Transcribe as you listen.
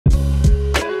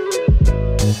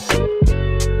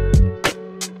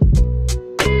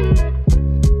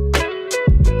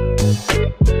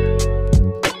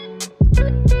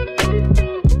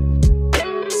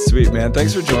Sweet, man.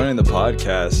 Thanks for joining the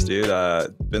podcast, dude.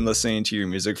 Been listening to your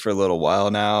music for a little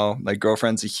while now. My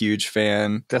girlfriend's a huge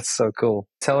fan. That's so cool.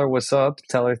 Tell her what's up.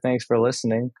 Tell her thanks for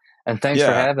listening. And thanks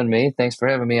for having me. Thanks for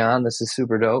having me on. This is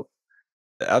super dope.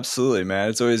 Absolutely, man.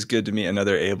 It's always good to meet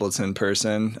another Ableton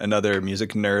person, another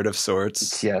music nerd of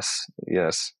sorts. Yes.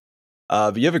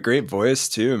 But you have a great voice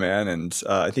too, man. And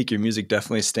I think your music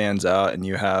definitely stands out, and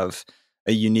you have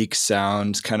a unique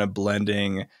sound, kind of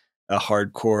blending a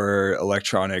hardcore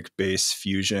electronic bass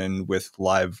fusion with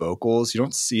live vocals. You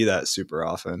don't see that super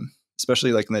often,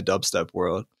 especially like in the dubstep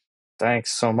world.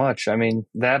 Thanks so much. I mean,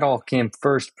 that all came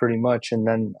first pretty much, and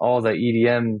then all the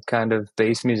EDM kind of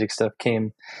bass music stuff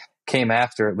came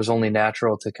after. It was only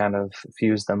natural to kind of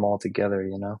fuse them all together,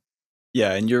 you know?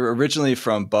 Yeah, and you're originally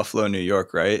from Buffalo, New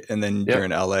York, right? And then you're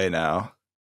in LA now.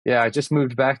 Yeah, I just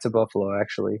moved back to Buffalo,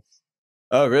 actually.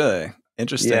 Oh, really?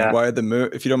 Interesting. Yeah. Why the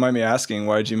move? If you don't mind me asking,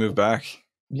 why did you move back?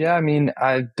 Yeah, I mean,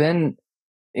 I've been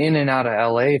in and out of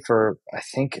LA for, I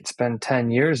think it's been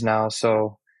 10 years now.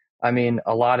 So, I mean,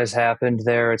 a lot has happened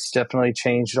there. It's definitely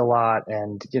changed a lot,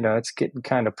 and, you know, it's getting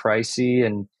kind of pricey,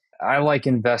 and I like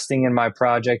investing in my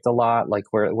project a lot, like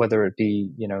whether it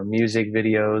be, you know, music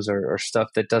videos or stuff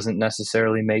that doesn't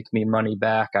necessarily make me money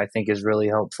back, I think is really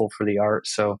helpful for the art.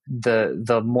 So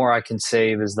the more I can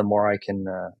save is the more I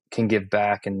can give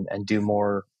back and do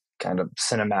more kind of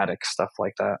cinematic stuff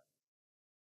like that.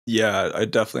 Yeah, I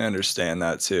definitely understand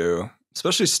that too,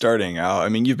 especially starting out. I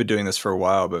mean, you've been doing this for a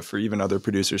while, but for even other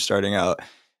producers starting out,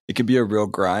 it could be a real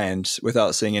grind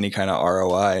without seeing any kind of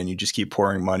ROI, and you just keep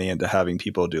pouring money into having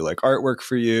people do like artwork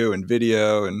for you and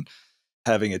video and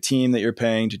having a team that you're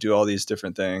paying to do all these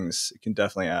different things. It can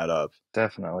definitely add up.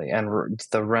 Definitely. And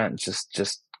the rent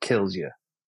just kills you.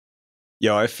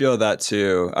 Yo, I feel that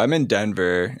too. I'm in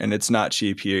Denver, and it's not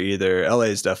cheap here either. LA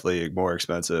is definitely more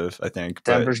expensive, I think.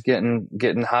 Denver's getting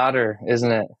hotter,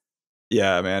 isn't it?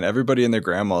 Yeah, man. Everybody and their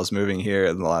grandma is moving here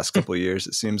in the last couple of years,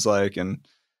 it seems like. And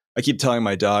I keep telling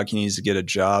my dog he needs to get a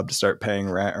job to start paying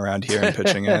rent around here and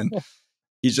pitching in.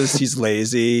 He's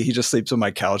lazy. He just sleeps on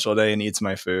my couch all day and eats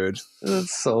my food.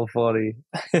 That's so funny.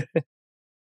 I'd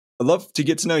love to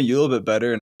get to know you a little bit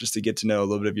better, and just to get to know a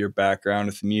little bit of your background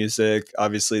with music.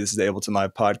 Obviously, this is the Ableton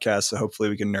Live podcast, so hopefully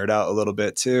we can nerd out a little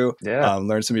bit too. Yeah.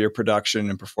 Learn some of your production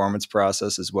and performance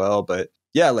process as well. But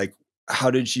yeah, like,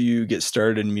 how did you get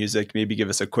started in music? Maybe give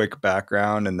us a quick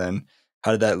background, and then how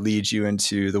did that lead you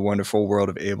into the wonderful world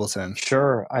of Ableton?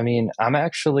 Sure. I mean, I'm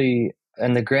actually,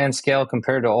 in the grand scale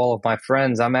compared to all of my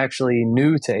friends, I'm actually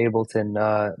new to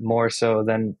Ableton more so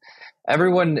than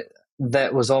everyone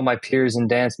that was all my peers in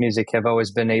dance music have always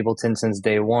been Ableton since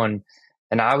day one.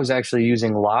 And I was actually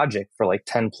using Logic for like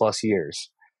 10 plus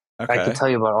years. Okay. I can tell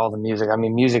you about all the music. I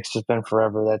mean, music's just been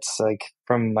forever. That's like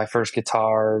from my first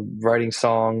guitar, writing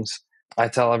songs. I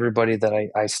tell everybody that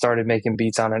I started making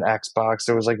beats on an Xbox.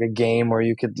 There was like a game where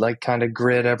you could like kind of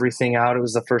grid everything out. It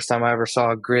was the first time I ever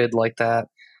saw a grid like that.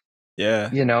 Yeah.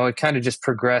 You know, it kind of just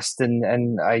progressed,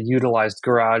 and I utilized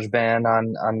GarageBand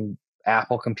on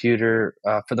Apple computer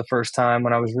for the first time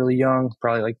when I was really young,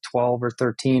 probably like 12 or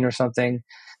 13 or something.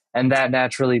 And that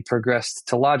naturally progressed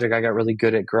to Logic. I got really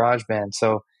good at GarageBand.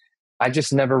 So I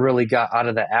just never really got out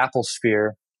of the Apple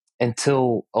sphere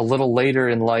until a little later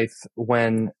in life,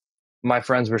 when my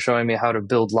friends were showing me how to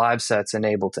build live sets in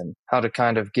Ableton, how to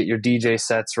kind of get your DJ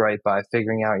sets right by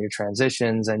figuring out your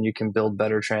transitions, and you can build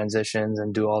better transitions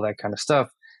and do all that kind of stuff.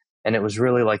 And it was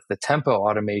really like the tempo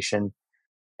automation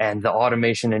and the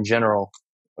automation in general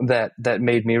that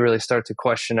made me really start to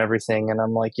question everything. And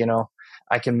I'm like, you know,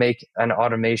 I can make an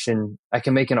automation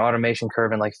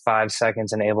curve in like 5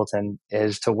 seconds in Ableton,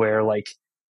 is to where like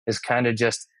is kind of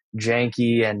just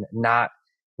janky and not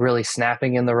really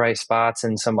snapping in the right spots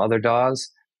in some other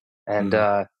DAWs. And,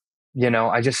 you know,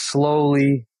 I just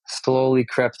slowly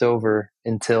crept over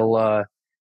until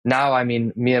now. I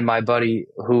mean, me and my buddy,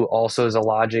 who also is a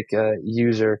Logic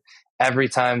user, every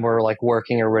time we're like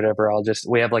working or whatever,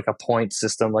 we have like a point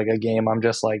system, like a game. I'm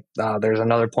just like, there's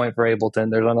another point for Ableton.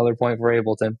 There's another point for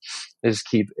Ableton. I just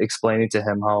keep explaining to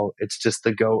him how it's just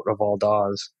the GOAT of all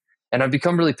DAWs. And I've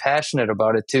become really passionate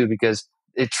about it too, because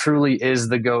it truly is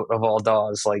the GOAT of all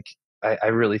DAWs. Like, I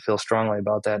really feel strongly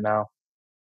about that now.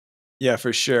 Yeah,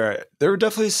 for sure. There were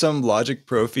definitely some Logic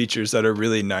Pro features that are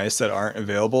really nice that aren't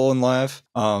available in Live,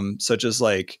 such as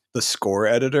like the score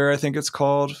editor, I think it's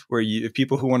called, where if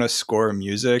people who want to score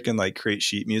music and like create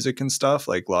sheet music and stuff,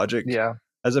 like Logic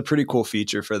has a pretty cool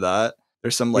feature for that.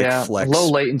 There's some like Yeah, low flex.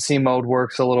 latency mode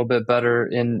works a little bit better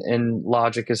in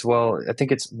Logic as well. I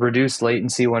think it's reduced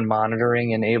latency when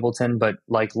monitoring in Ableton, but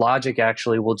like Logic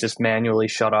actually will just manually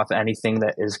shut off anything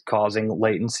that is causing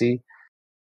latency.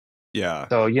 Yeah.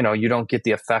 So, you don't get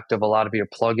the effect of a lot of your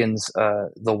plugins,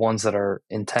 the ones that are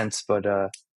intense, but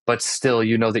still,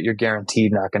 that you're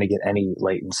guaranteed not going to get any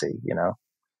latency.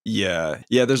 Yeah.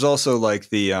 Yeah. There's also like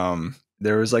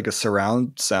there was like a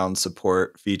surround sound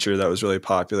support feature that was really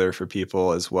popular for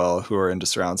people as well who are into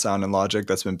surround sound and Logic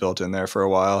that's been built in there for a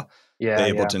while. Yeah, The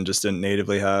yeah. Ableton just didn't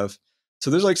natively have. So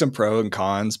there's like some pro and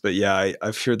cons, but yeah,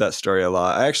 I've heard that story a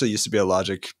lot. I actually used to be a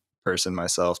Logic person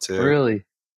myself too. Really?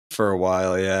 For a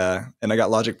while, yeah. And I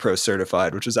got Logic Pro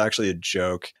certified, which was actually a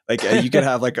joke. Like you could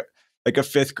have like a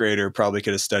fifth grader probably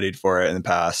could have studied for it in the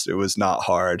past. It was not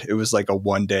hard. It was like a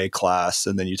 1-day class,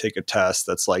 and then you take a test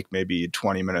that's like maybe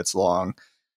 20 minutes long.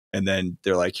 And then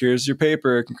they're like, here's your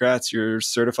paper. Congrats, you're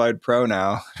certified pro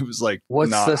now. It was like What's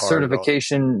not the hard at all.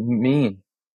 certification mean?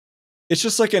 It's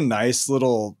just like a nice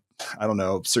little, I don't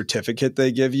know, certificate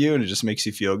they give you, and it just makes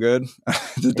you feel good.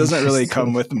 It doesn't really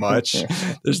come with much.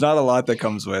 There's not a lot that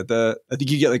comes with it. I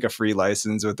think you get like a free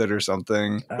license with it or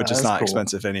something, which is not cool.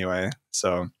 expensive anyway.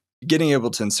 So getting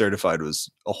Ableton certified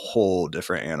was a whole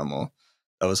different animal.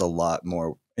 That was a lot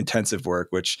more intensive work,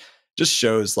 which just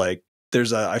shows like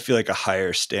I feel like a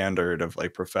higher standard of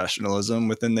like professionalism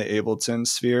within the Ableton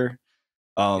sphere.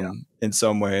 In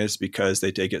some ways, because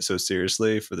they take it so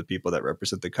seriously for the people that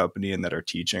represent the company and that are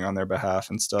teaching on their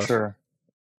behalf and stuff. Sure.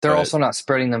 They're also not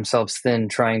spreading themselves thin,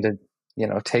 trying to,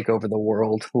 take over the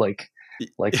world like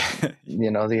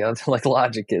the other, like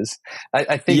Logic is.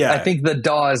 I think the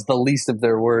DAW is the least of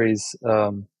their worries.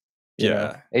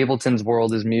 Ableton's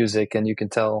world is music, and you can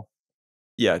tell.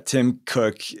 Yeah, Tim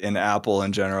Cook and Apple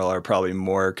in general are probably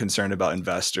more concerned about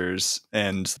investors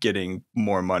and getting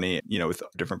more money, with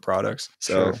different products.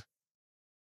 So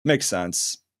makes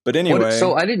sense. But anyway,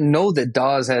 so I didn't know that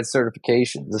DAWs had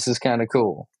certifications. This is kind of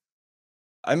cool.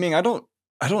 I mean, I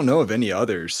don't know of any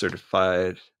other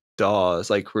certified DAWs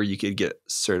like where you could get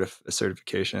a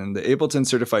certification. The Ableton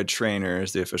Certified Trainer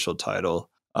is the official title.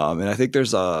 And I think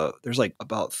there's like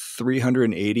about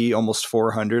 380, almost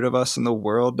 400 of us in the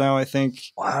world now, I think.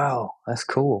 Wow, that's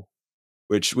cool.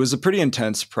 Which was a pretty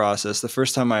intense process. The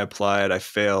first time I applied, I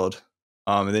failed.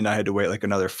 And then I had to wait like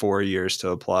another 4 years to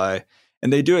apply.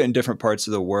 And they do it in different parts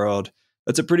of the world.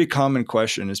 That's a pretty common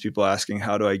question, is people asking,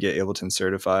 how do I get Ableton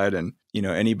certified? And,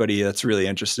 anybody that's really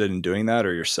interested in doing that,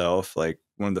 or yourself, like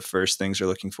one of the first things they're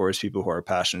looking for is people who are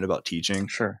passionate about teaching.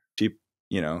 Sure.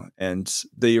 And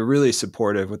they are really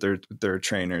supportive with their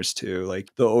trainers too. Like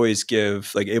they'll always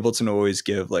give, like Ableton will always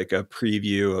give like a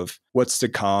preview of what's to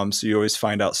come. So you always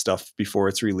find out stuff before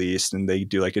it's released, and they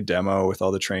do like a demo with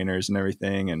all the trainers and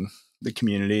everything and the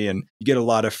community, and you get a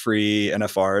lot of free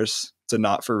NFRs. It's a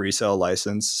not for resale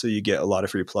license. So you get a lot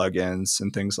of free plugins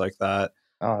and things like that.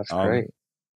 Oh, that's great.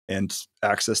 And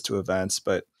access to events.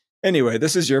 But anyway,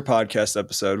 this is your podcast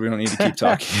episode. We don't need to keep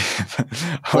talking.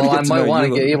 I might want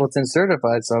to get Ableton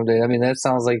certified someday. I mean, that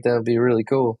sounds like that would be really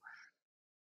cool.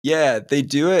 Yeah, they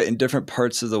do it in different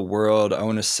parts of the world. I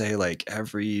want to say like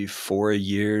every 4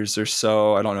 years or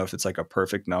so. I don't know if it's like a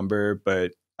perfect number,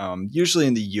 but usually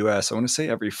in the US, I want to say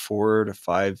every 4 to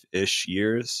 5-ish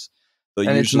years.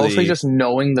 And it's mostly just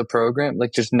knowing the program,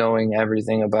 like just knowing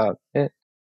everything about it.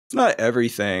 It's not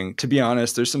everything. To be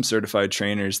honest, there's some certified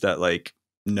trainers that like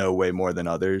know way more than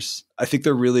others. I think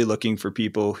they're really looking for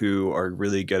people who are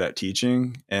really good at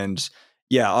teaching. And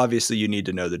yeah, obviously you need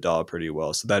to know the DAW pretty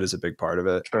well. So that is a big part of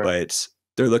it. Sure. But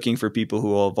they're looking for people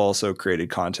who have also created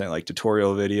content like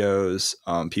tutorial videos,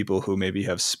 people who maybe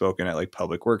have spoken at like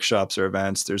public workshops or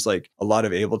events. There's like a lot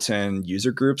of Ableton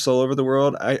user groups all over the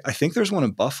world. I think there's one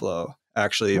in Buffalo.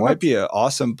 Actually, it might be an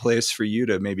awesome place for you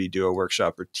to maybe do a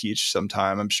workshop or teach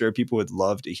sometime. I'm sure people would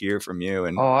love to hear from you.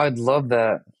 And I'd love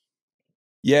that.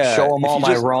 Yeah, show them all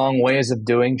my wrong ways of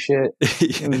doing shit.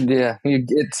 Yeah,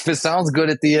 it sounds good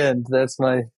at the end. That's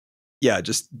my. Yeah,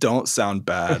 just don't sound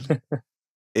bad.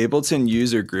 Ableton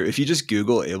user group. If you just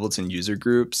Google Ableton user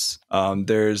groups,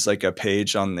 there's like a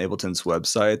page on Ableton's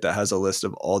website that has a list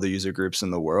of all the user groups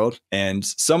in the world. And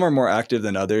some are more active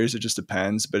than others. It just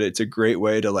depends. But it's a great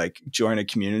way to like join a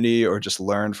community or just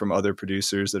learn from other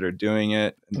producers that are doing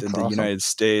it. And in the United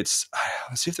States,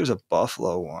 let's see if there's a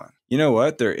Buffalo one. You know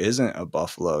what? There isn't a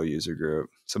Buffalo user group.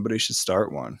 Somebody should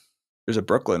start one. There's a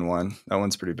Brooklyn one. That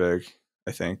one's pretty big,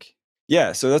 I think.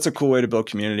 Yeah, so that's a cool way to build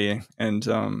community. And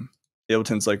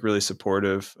Ableton's like really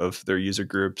supportive of their user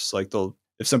groups. Like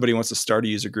if somebody wants to start a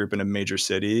user group in a major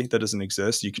city that doesn't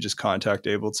exist, you could just contact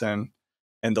Ableton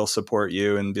and they'll support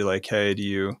you and be like, hey,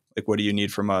 what do you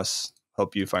need from us?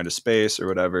 help you find a space or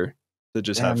whatever, to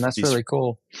just Damn, have that's these really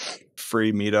cool.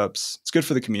 free meetups. It's good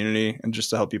for the community and just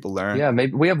to help people learn. Yeah,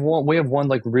 maybe we have one. We have one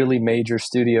like really major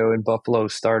studio in Buffalo,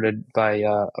 started by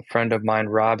a friend of mine,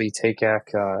 Robbie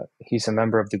Takak. He's a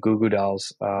member of the Goo Goo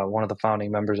Dolls, one of the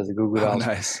founding members of the Goo Goo Oh, Dolls.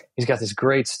 nice. He's got this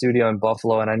great studio in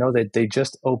Buffalo, and I know that they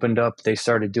just opened up. They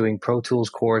started doing Pro Tools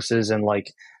courses and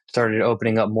like started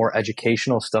opening up more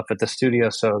educational stuff at the studio.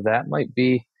 So that might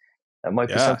be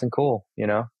Yeah, something cool, you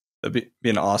know? that'd be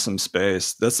an awesome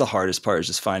space. That's the hardest part, is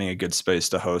just finding a good space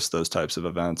to host those types of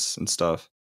events and stuff.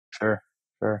 Sure,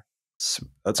 sure.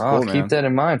 That's I'll cool, keep man. that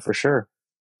in mind for sure.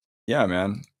 Yeah,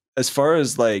 man. As far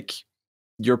as like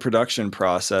your production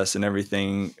process and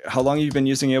everything, how long have you been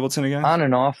using Ableton again? On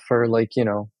and off for like, you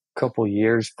know, a couple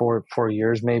years, 4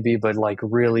 years maybe, but like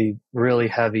really, really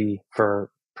heavy for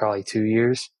probably 2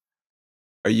 years.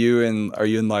 Are you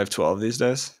in Live 12 these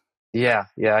days? Yeah,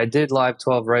 yeah. I did Live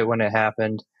 12 right when it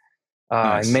happened.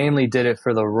 I Nice. mainly did it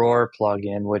for the Roar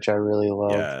plugin, which I really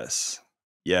love. Yes.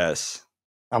 Yes.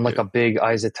 I'm like a big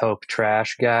Isotope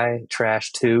Trash guy,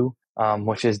 Trash 2,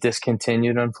 which is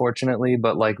discontinued, unfortunately.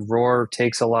 But like Roar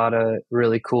takes a lot of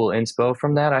really cool inspo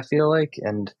from that, I feel like.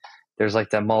 And there's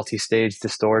like that multi-stage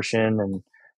distortion and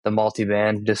the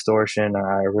multi-band distortion.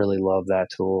 I really love that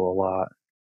tool a lot.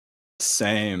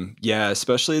 Same. Yeah,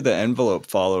 especially the envelope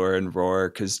follower in Roar,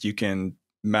 because you can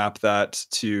map that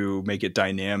to make it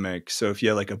dynamic. So if you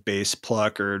have like a bass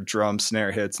pluck or drum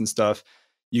snare hits and stuff,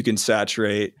 you can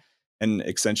saturate and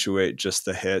accentuate just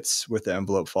the hits with the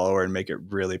envelope follower and make it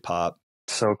really pop.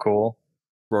 So cool.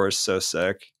 Roar is so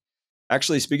sick.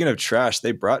 Actually, speaking of Trash,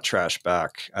 they brought Trash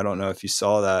back. I don't know if you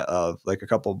saw that like a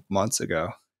couple months ago.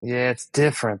 Yeah, it's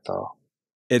different though.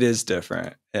 It is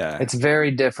different. Yeah. It's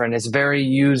very different. It's very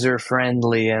user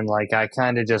friendly, and like I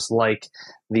kind of just like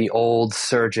the old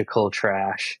surgical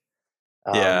Trash.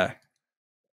 Yeah.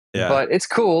 Yeah. But it's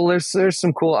cool. There's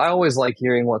some cool. I always like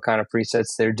hearing what kind of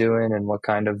presets they're doing and what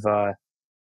kind of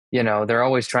they're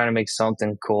always trying to make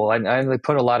something cool. I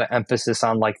put a lot of emphasis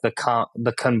on like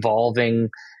the convolving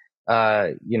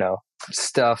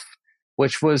stuff,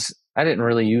 which was I didn't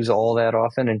really use all that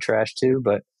often in Trash 2,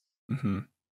 but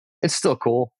it's still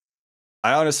cool.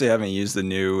 I honestly haven't used the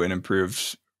new and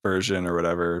improved version or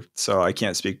whatever, so I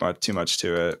can't speak too much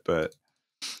to it, but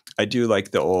I do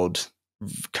like the old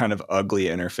kind of ugly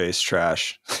interface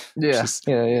Trash. Yeah.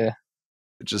 Yeah.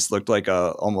 It just looked like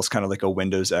almost kind of like a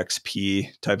Windows XP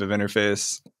type of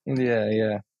interface.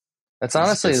 Yeah. That's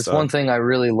honestly, it's one thing I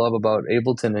really love about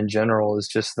Ableton in general, is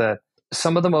just that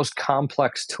some of the most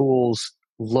complex tools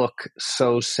look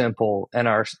so simple and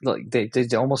are like they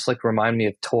almost like remind me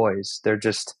of toys. They're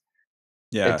just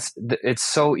it's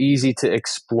so easy to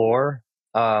explore,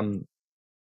 and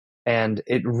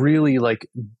it really like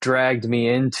dragged me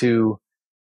into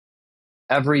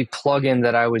every plugin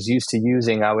that I was used to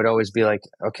using. I would always be like,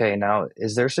 okay, now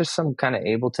is there just some kind of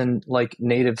Ableton like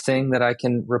native thing that I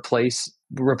can replace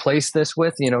this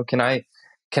with? You know, can I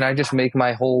just make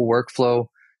my whole workflow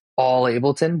all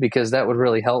Ableton? Because that would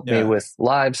really help me with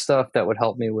live stuff. That would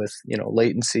help me with,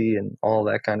 latency and all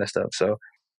that kind of stuff. So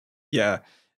yeah,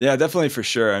 definitely, for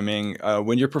sure. I mean,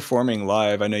 when you're performing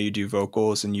live, I know you do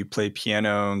vocals and you play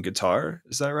piano and guitar.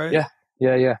 Is that right?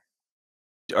 Yeah.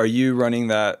 Are you running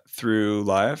that through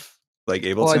live, like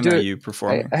Ableton? Are you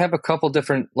performing? I have a couple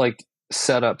different like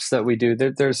setups that we do.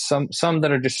 There's some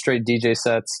that are just straight DJ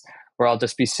sets where I'll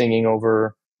just be singing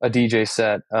over a DJ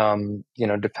set,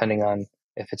 depending on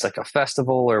if it's like a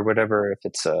festival or whatever, if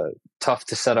it's tough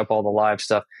to set up all the live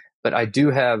stuff. But I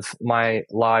do have my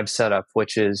live setup,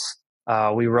 which is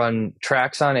we run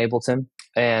tracks on Ableton,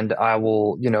 and I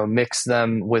will, mix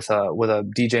them with a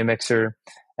DJ mixer,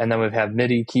 and then we have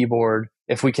MIDI keyboard.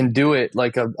 If we can do it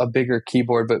like a bigger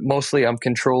keyboard, but mostly I'm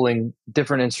controlling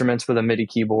different instruments with a MIDI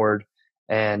keyboard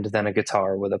and then a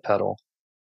guitar with a pedal.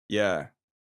 Yeah.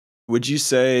 Would you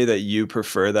say that you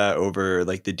prefer that over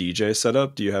like the DJ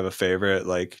setup? Do you have a favorite,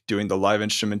 like doing the live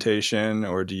instrumentation,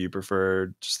 or do you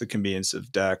prefer just the convenience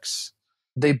of decks?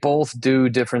 They both do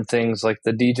different things. Like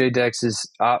the DJ decks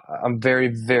I'm very,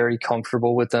 very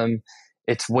comfortable with them.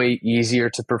 It's way easier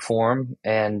to perform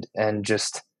and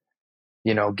just,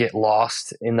 get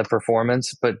lost in the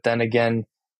performance. But then again,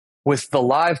 with the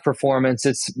live performance,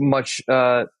 it's much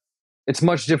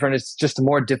different. It's just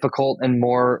more difficult and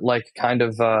more like kind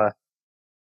of,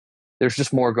 there's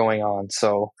just more going on.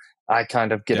 So I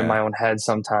kind of get in my own head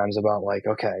sometimes about like,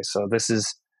 okay, so this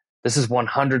is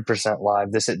 100%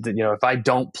 live. This, if I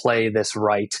don't play this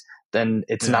right, then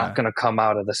it's not going to come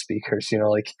out of the speakers,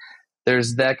 like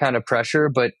there's that kind of pressure,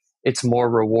 but it's more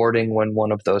rewarding when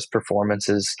one of those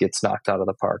performances gets knocked out of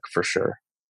the park, for sure.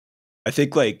 I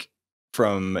think like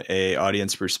from a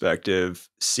audience perspective,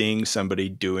 seeing somebody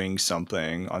doing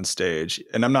something on stage.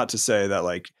 And I'm not to say that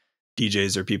like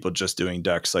DJs or people just doing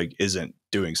decks like isn't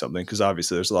doing something, because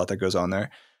obviously there's a lot that goes on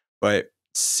there. But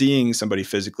seeing somebody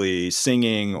physically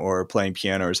singing or playing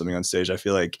piano or something on stage, I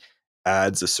feel like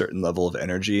adds a certain level of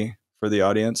energy for the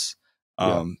audience.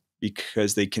 Yeah.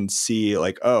 Because they can see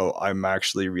like, oh, I'm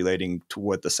actually relating to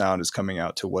what the sound is coming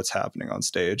out to what's happening on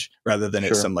stage, rather than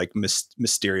it's Sure. some like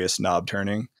mysterious knob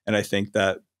turning. And I think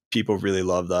that people really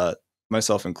love that,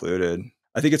 myself included.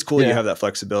 I think it's cool you have that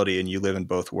flexibility and you live in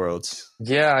both worlds.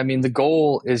 Yeah, I mean, the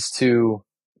goal is to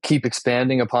keep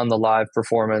expanding upon the live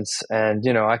performance, and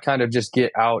I kind of just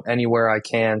get out anywhere I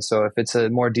can. So if it's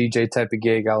a more DJ type of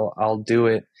gig, I'll do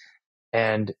it.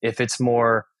 And if it's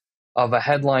more of a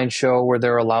headline show where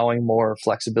they're allowing more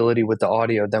flexibility with the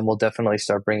audio, then we'll definitely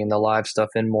start bringing the live stuff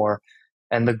in more.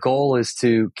 And the goal is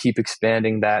to keep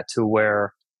expanding that to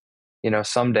where,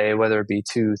 someday, whether it be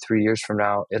 2-3 years from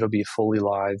now, it'll be fully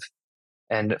live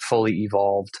and fully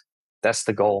evolved. That's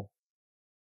the goal.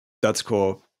 That's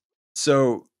cool.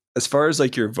 So as far as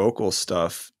like your vocal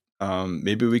stuff,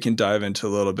 maybe we can dive into a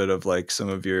little bit of like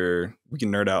we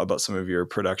can nerd out about some of your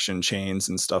production chains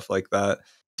and stuff like that.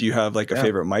 Do you have like a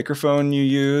favorite microphone you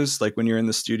use like when you're in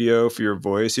the studio for your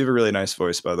voice? You have a really nice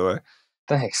voice, by the way.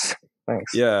 Thanks.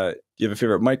 Yeah. Do you have a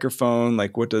favorite microphone?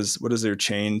 Like what does their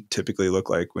chain typically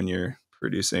look like when you're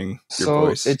producing your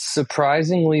voice? It's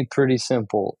surprisingly pretty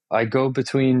simple. I go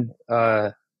between,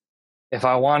 if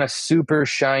I want a super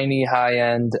shiny high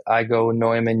end, I go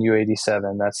Neumann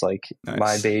U87. That's like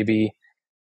my baby.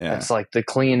 Yeah. That's like the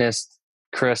cleanest,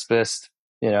 crispest,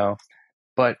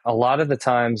 But a lot of the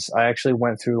times I actually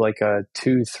went through like a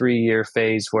 2-3 year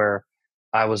phase where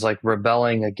I was like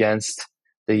rebelling against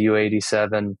the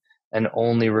U87 and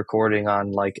only recording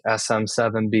on like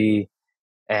SM7B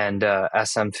and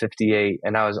SM58.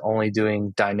 And I was only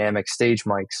doing dynamic stage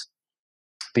mics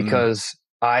because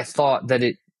I thought that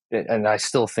and I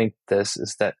still think this,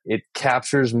 is that it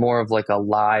captures more of like a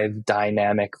live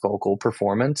dynamic vocal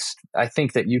performance. I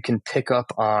think that you can pick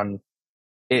up on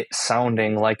it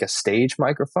sounding like a stage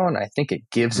microphone. I think it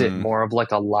gives it more of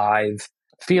like a live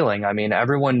feeling. I mean,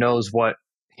 everyone knows what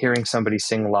hearing somebody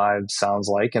sing live sounds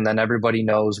like, and then everybody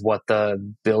knows what the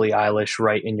Billie Eilish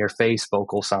right in your face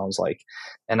vocal sounds like.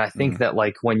 And I think that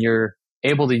like when you're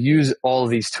able to use all of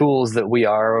these tools that we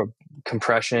are,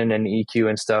 compression and EQ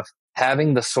and stuff,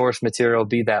 having the source material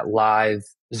be that live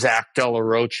Zach De La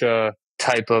Rocha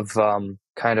type of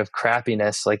kind of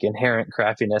crappiness, like inherent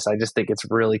crappiness. I just think it's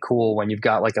really cool when you've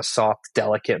got like a soft,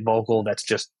 delicate vocal that's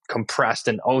just compressed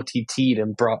and OTT'd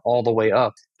and brought all the way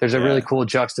up. There's a really cool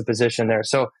juxtaposition there.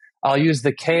 So I'll use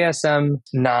the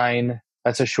KSM9,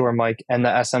 that's a Shure mic, and the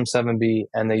SM7B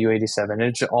and the U87.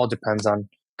 It all depends on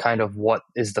kind of what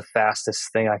is the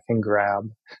fastest thing I can grab.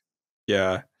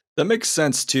 Yeah. That makes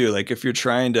sense too. Like if you're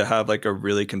trying to have like a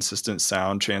really consistent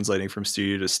sound translating from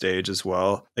studio to stage as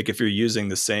well, like if you're using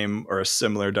the same or a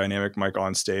similar dynamic mic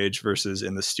on stage versus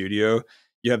in the studio,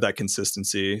 you have that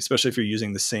consistency, especially if you're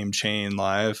using the same chain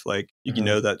live. Like you can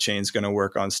know that chain's going to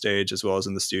work on stage as well as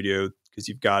in the studio because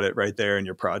you've got it right there in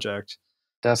your project.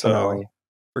 Definitely. So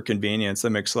for convenience, that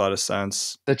makes a lot of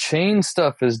sense. The chain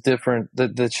stuff is different.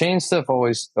 The chain stuff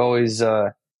always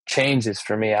changes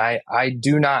for me. I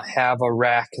do not have a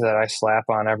rack that I slap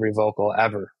on every vocal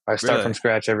ever. I start from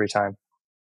scratch every time.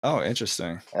 Oh,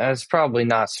 interesting. That's probably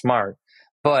not smart,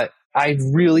 but I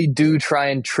really do try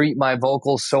and treat my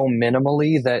vocals so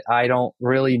minimally that I don't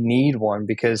really need one,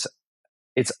 because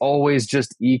it's always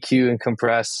just EQ and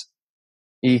compress,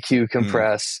 EQ,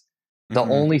 compress. The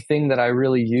only thing that I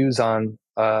really use on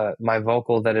my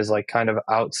vocal that is like kind of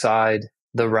outside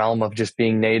the realm of just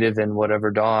being native in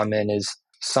whatever DAW I'm in is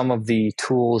some of the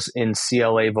tools in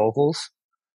CLA vocals.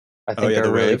 I think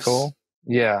they're really cool.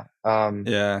 Yeah.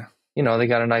 They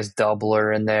got a nice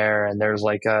doubler in there, and there's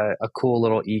like a cool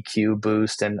little EQ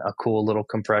boost and a cool little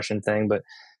compression thing, but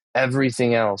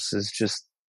everything else is just,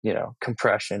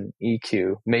 compression,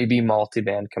 EQ, maybe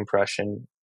multiband compression.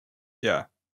 Yeah.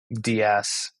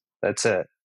 DS. That's it.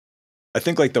 I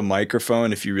think like the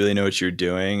microphone, if you really know what you're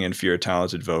doing and if you're a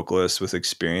talented vocalist with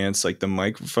experience, like the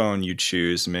microphone you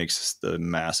choose makes the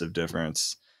massive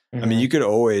difference. I mean, you could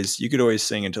always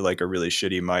sing into like a really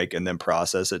shitty mic and then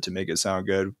process it to make it sound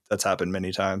good. That's happened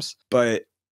many times. But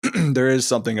there is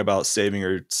something about saving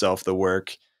yourself the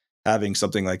work, having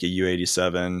something like a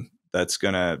U87 that's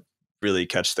going to really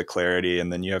catch the clarity,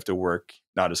 and then you have to work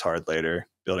not as hard later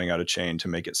building out a chain to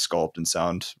make it sculpt and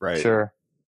sound right. Sure.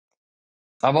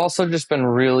 I've also just been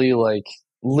really like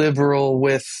liberal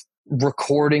with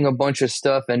recording a bunch of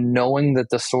stuff and knowing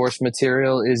that the source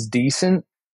material is decent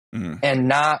and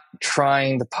not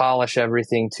trying to polish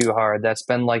everything too hard. That's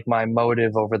been like my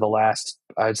motive over the last,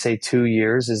 I'd say 2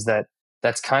 years, is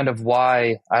that's kind of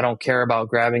why I don't care about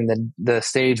grabbing the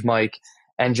stage mic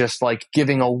and just like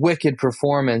giving a wicked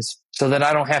performance, so that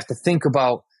I don't have to think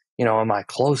about, am I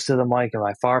close to the mic? Am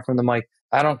I far from the mic?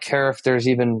 I don't care if there's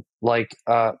even like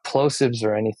plosives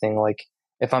or anything. Like,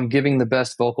 if I'm giving the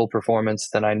best vocal performance,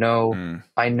 then I know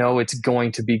it's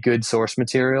going to be good source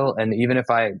material. And even if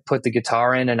I put the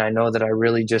guitar in and I know that I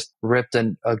really just ripped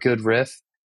a good riff,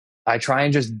 I try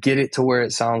and just get it to where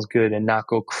it sounds good and not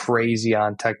go crazy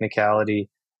on technicality,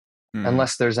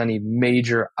 unless there's any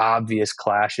major obvious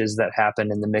clashes that happen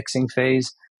in the mixing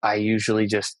phase. I usually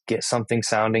just get something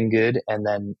sounding good, and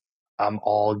then I'm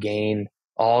all gain,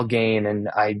 and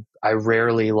I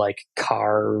rarely like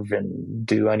carve and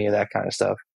do any of that kind of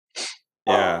stuff.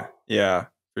 Yeah,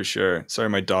 for sure. Sorry,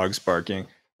 my dog's barking.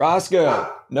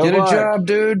 Roscoe, no Get bark. a job,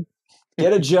 dude.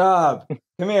 Get a job.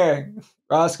 Come here,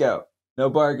 Roscoe. No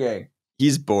barking.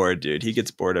 He's bored, dude. He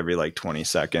gets bored every like 20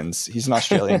 seconds. He's an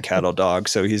Australian cattle dog,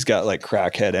 so he's got like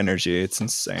crackhead energy. It's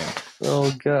insane.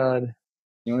 Oh, God.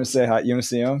 You want to say hi? You want to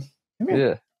see him? Come here.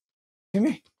 Yeah. Come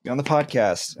here. You're on the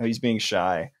podcast. Oh, he's being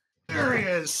shy. There he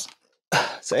is.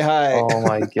 Say hi. Oh,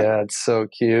 my God. So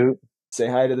cute. Say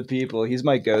hi to the people. He's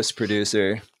my ghost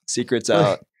producer. Secret's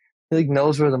out. He like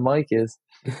knows where the mic is.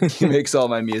 He makes all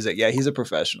my music. Yeah, he's a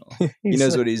professional. He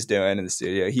knows what he's doing in the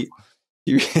studio.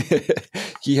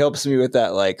 He helps me with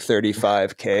that like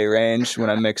 35K range when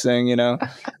I'm mixing,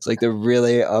 It's like the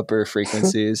really upper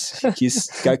frequencies. He's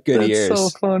got good ears.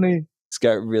 That's so funny. He's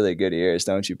got really good ears,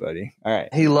 don't you, buddy? All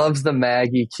right. He loves the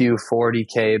Mag EQ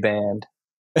 40K band.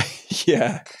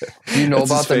 Yeah. Do you know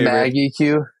about the Mag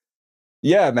EQ?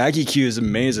 Yeah, Mag EQ is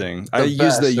amazing. I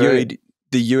use the UAD.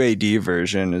 The UAD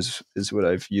version is what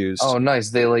I've used. Oh,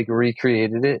 nice. They like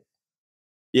recreated it.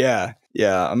 Yeah.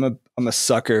 I'm a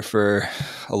sucker for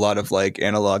a lot of like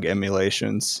analog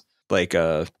emulations, like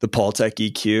the Paultec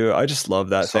EQ. I just love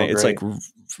that thing. Great. It's like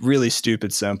really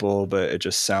stupid simple, but it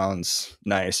just sounds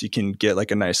nice. You can get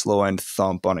like a nice low end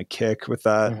thump on a kick with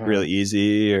that really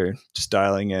easy, or just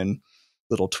dialing in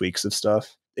little tweaks of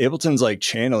stuff. Ableton's like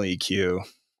channel EQ.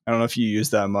 I don't know if you use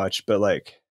that much, but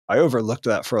like I overlooked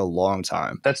that for a long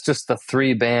time. That's just the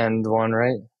 3-band one,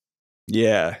 right?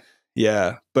 Yeah.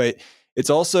 But it's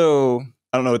also,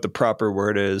 I don't know what the proper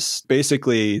word is,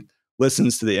 basically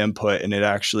listens to the input and it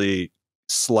actually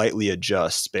slightly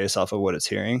adjusts based off of what it's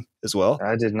hearing as well.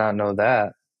 I did not know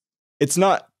that. It's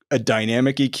not a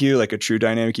dynamic EQ like a true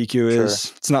dynamic EQ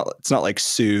is. It's not like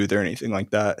Soothe or anything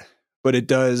like that, but it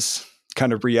does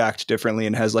kind of react differently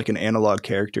and has like an analog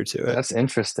character to it. That's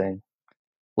interesting.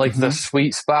 Like the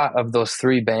sweet spot of those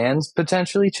 3 bands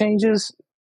potentially changes?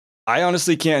 I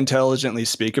honestly can't intelligently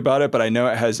speak about it, but I know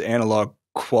it has analog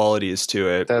qualities to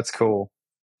it. That's cool.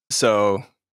 So,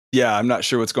 yeah, I'm not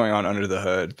sure what's going on under the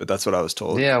hood, but that's what I was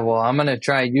told. Yeah, well, I'm going to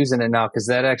try using it now, because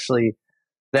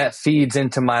that feeds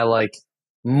into my like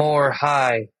more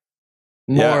high,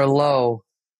 more low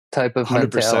type of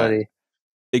 100%. Mentality.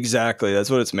 Exactly. That's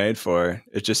what it's made for.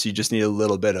 You just need a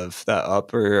little bit of that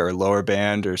upper or lower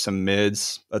band or some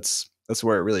mids. That's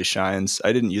where it really shines.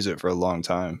 I didn't use it for a long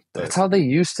time. That's how they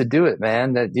used to do it,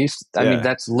 man. I mean,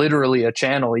 that's literally a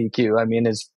channel EQ. I mean,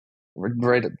 it's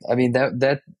right. I mean,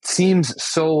 that seems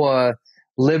so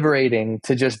liberating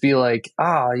to just be like,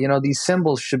 these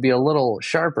cymbals should be a little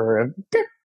sharper.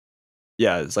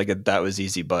 Yeah, it's like that was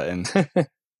easy button.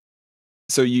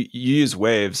 So you use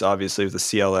Waves, obviously, with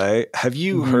the CLA. Have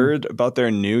you heard about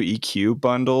their new EQ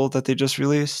bundle that they just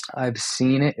released? I've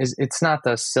seen it. It's not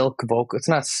the Silk vocal. It's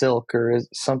not Silk or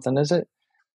something, is it?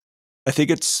 I think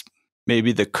it's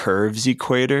maybe the Curves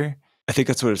Equator. I think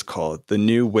that's what it's called. The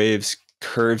new Waves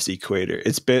Curves Equator.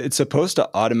 It's supposed to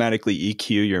automatically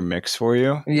EQ your mix for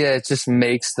you. Yeah, it just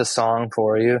makes the song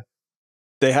for you.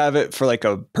 They have it for like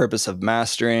a purpose of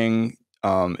mastering.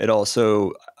 It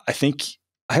also, I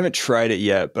haven't tried it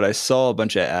yet, but I saw a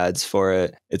bunch of ads for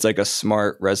it. It's like a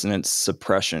smart resonance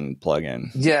suppression plugin.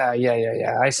 Yeah.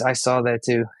 I saw that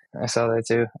too.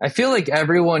 I feel like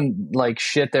everyone like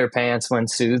shit their pants when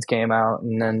Soothe came out,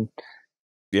 and then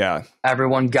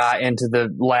everyone got into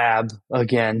the lab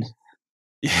again.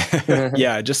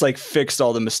 Yeah, just like fixed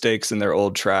all the mistakes in their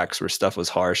old tracks where stuff was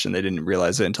harsh and they didn't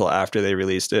realize it until after they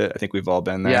released it. I think we've all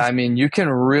been there. Yeah, I mean, you can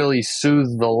really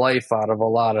soothe the life out of a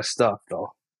lot of stuff, though.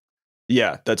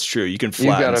 Yeah, that's true. You can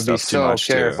flatten stuff too much. You gotta be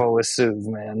so careful with Soothe,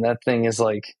 man. That thing is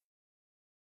like...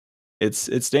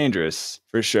 It's dangerous,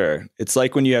 for sure. It's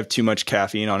like when you have too much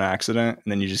caffeine on accident and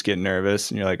then you just get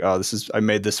nervous and you're like, oh, I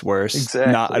made this worse.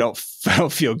 Exactly. I don't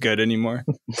feel good anymore.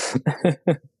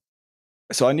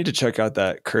 So I need to check out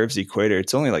that Curves Equator.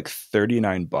 It's only like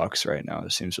 $39 right now.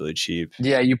 It seems really cheap.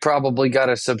 Yeah, you probably got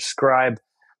to subscribe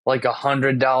like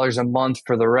 $100 a month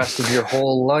for the rest of your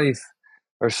whole life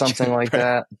or something like Right.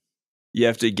 that. You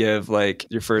have to give like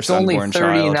your first It's only unborn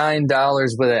child.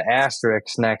 $39 with an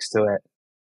asterisk next to it.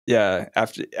 Yeah,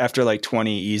 after like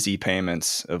 20 easy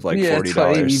payments of like Yeah, $40.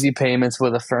 20 easy payments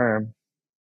with a firm.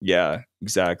 Yeah,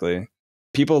 exactly.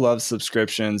 People love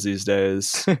subscriptions these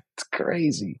days. It's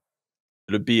crazy.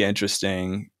 It'll be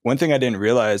interesting. One thing I didn't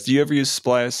realize, do you ever use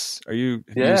Splice? Have you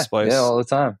Yeah, used Splice? yeah, all the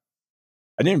time.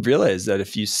 I didn't realize that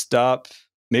if you stop,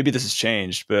 maybe this has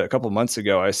changed, but a couple months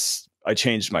ago, I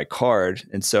changed my card.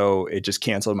 And so it just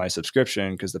canceled my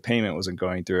subscription because the payment wasn't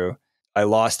going through. I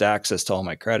lost access to all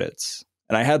my credits.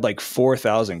 And I had like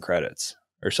 4,000 credits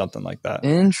or something like that.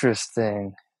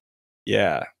 Interesting.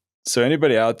 Yeah. So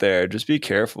anybody out there, just be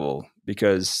careful,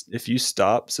 because if you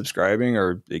stop subscribing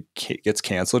or it gets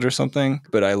canceled or something,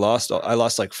 but I lost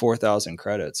like 4,000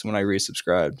 credits when I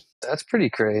resubscribed. That's pretty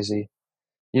crazy.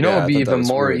 You know, Yeah, what would be I thought that even was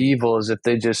more weird. evil is if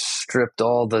they just stripped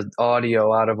all the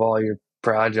audio out of all your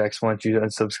projects once you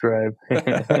unsubscribe.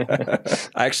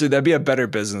 Actually, that'd be a better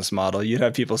business model. You'd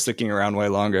have people sticking around way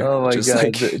longer. Oh my Just god,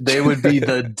 like they would be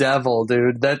the devil,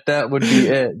 dude. That would be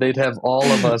it. They'd have all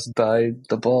of us by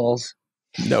the balls.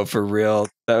 No, for real.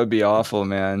 That would be awful,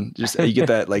 man. Just you get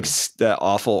that like that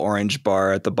awful orange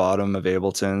bar at the bottom of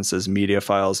Ableton, says media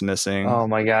files missing. Oh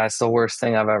my god, it's the worst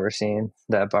thing I've ever seen,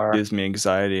 that bar. Gives me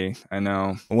anxiety. I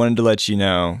know. I wanted to let you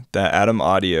know that Atom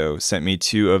Audio sent me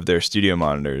 2 of their studio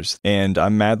monitors, and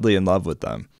I'm madly in love with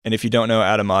them. And if you don't know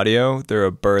Atom Audio, they're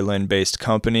a Berlin-based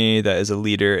company that is a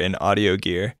leader in audio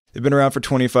gear. They've been around for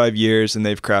 25 years, and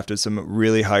they've crafted some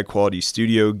really high-quality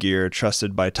studio gear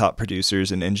trusted by top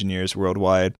producers and engineers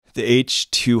worldwide. The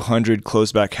H200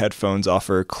 closeback headphones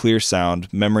offer clear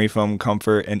sound, memory foam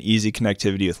comfort, and easy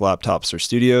connectivity with laptops or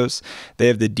studios. They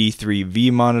have the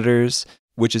D3V monitors,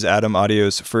 which is Atom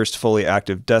Audio's first fully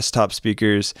active desktop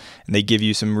speakers, and they give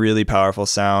you some really powerful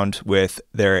sound with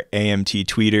their AMT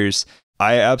tweeters.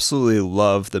 I absolutely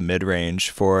love the mid-range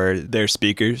for their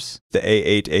speakers. The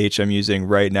A8H I'm using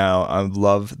right now, I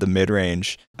love the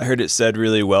mid-range. I heard it said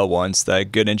really well once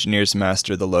that good engineers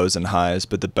master the lows and highs,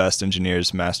 but the best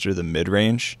engineers master the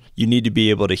mid-range. You need to be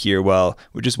able to hear well,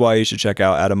 which is why you should check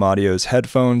out Atom Audio's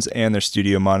headphones and their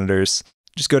studio monitors.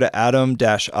 Just go to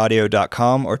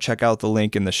atom-audio.com or check out the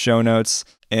link in the show notes.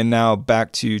 And now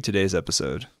back to today's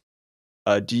episode.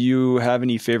 Do you have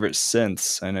any favorite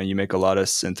synths? I know you make a lot of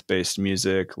synth-based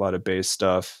music, a lot of bass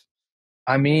stuff.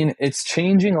 I mean, it's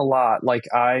changing a lot. Like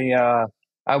I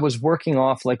was working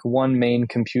off like one main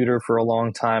computer for a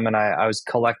long time, and I was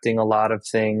collecting a lot of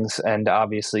things and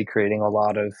obviously creating a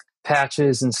lot of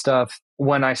patches and stuff.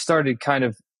 When I started kind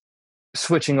of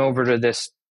switching over to this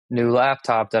new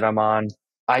laptop that I'm on,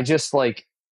 I just like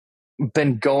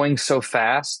been going so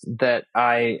fast that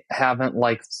I haven't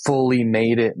like fully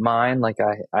made it mine. Like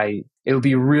it would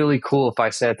be really cool if I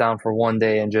sat down for one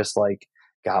day and just like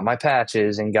got my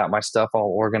patches and got my stuff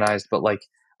all organized. But like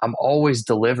I'm always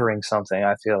delivering something.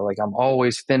 I feel like I'm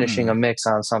always finishing a mix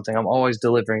on something. I'm always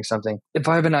delivering something. If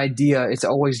I have an idea, it's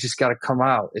always just got to come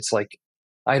out. It's like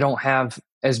I don't have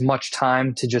as much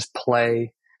time to just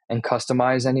play and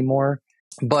customize anymore.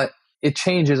 But it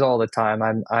changes all the time.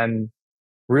 I'm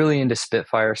really into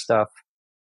Spitfire stuff.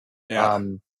 Yeah.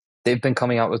 They've been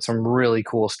coming out with some really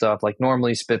cool stuff. Like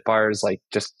normally Spitfire is like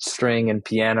just string and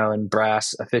piano and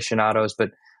brass aficionados,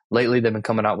 but lately they've been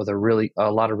coming out with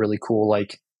a lot of really cool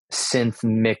like synth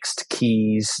mixed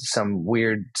keys, some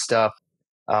weird stuff.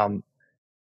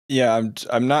 Yeah,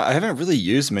 I haven't really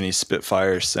used many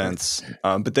Spitfire synths,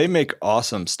 but they make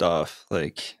awesome stuff.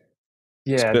 Like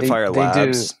Yeah, Spitfire they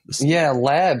Labs. do. Yeah,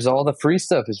 Labs, all the free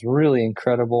stuff is really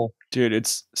incredible. Dude,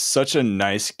 it's such a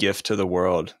nice gift to the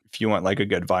world. If you want like a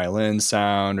good violin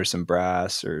sound or some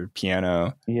brass or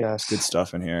piano, Yes, good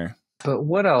stuff in here. But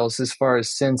what else as far as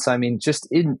synths? I mean, just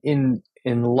in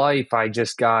life, I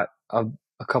just got a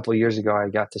couple of years ago. I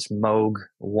got this Moog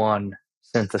One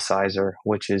synthesizer,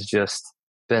 which has just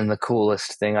been the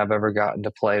coolest thing I've ever gotten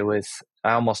to play with.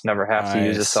 I almost never have to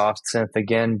use a soft synth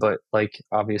again, but like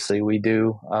obviously we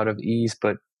do out of ease.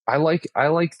 But I like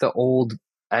the old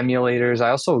emulators. I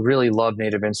also really love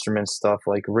Native Instruments stuff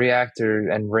like Reactor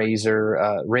and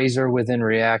Razor within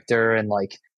Reactor, and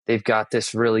like they've got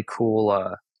this really cool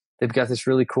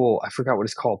I forgot what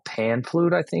it's called, pan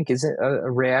flute, I think. Is it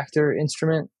a Reactor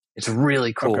instrument? It's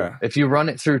really cool. Okay. If you run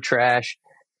it through Trash,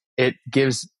 it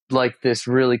gives like this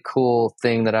really cool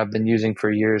thing that I've been using for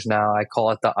years now. I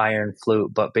call it the iron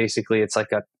flute, but basically it's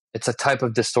a type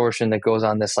of distortion that goes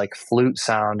on this like flute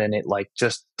sound, and it like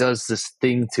just does this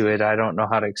thing to it. I don't know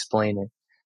how to explain it.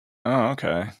 Oh,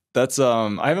 okay. That's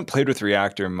I haven't played with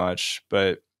Reactor much,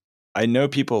 but I know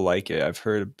people like it. I've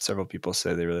heard several people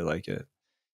say they really like it.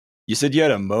 You said you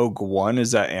had a Moog 1.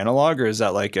 Is that analog or is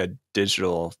that like a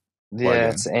digital Yeah,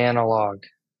 plugin? it's analog.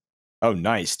 Oh,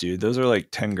 nice, dude. Those are like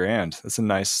 10 grand. That's a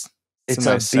nice It's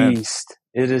a synth. beast.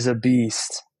 It is a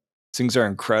beast. Things are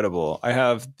incredible. I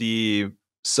have the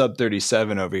Sub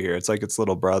 37 over here. It's like its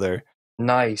little brother.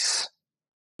 Nice.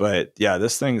 But yeah,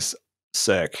 this thing's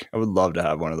sick. I would love to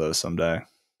have one of those someday.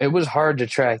 It was hard to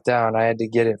track down. I had to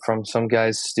get it from some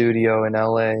guy's studio in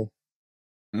LA.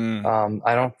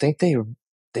 I don't think they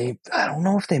I don't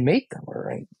know if they make them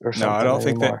or something. No, I don't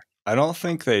anymore. I don't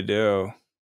think they do.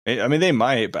 I mean, they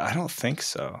might, but I don't think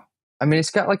so. I mean,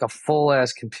 it's got like a full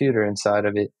ass computer inside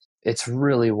of it. It's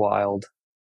really wild.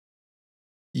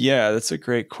 Yeah, that's a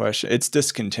great question. It's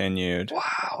discontinued.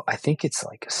 Wow. I think it's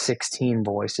like 16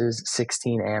 voices,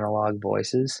 16 analog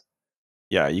voices.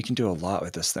 Yeah, you can do a lot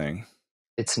with this thing.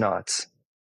 It's nuts.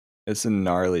 It's a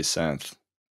gnarly synth.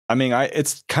 I mean,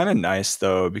 it's kind of nice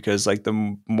though, because like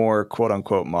the more quote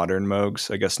unquote modern Moogs,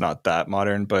 I guess not that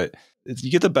modern, but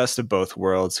you get the best of both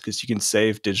worlds because you can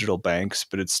save digital banks,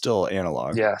 but it's still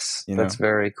analog. Yes, you that's know?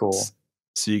 very cool.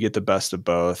 So you get the best of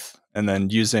both. And then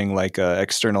using like a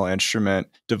external instrument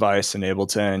device in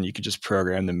Ableton, you could just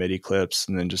program the MIDI clips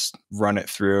and then just run it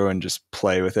through and just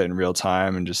play with it in real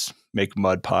time and just make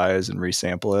mud pies and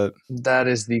resample it. That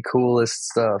is the coolest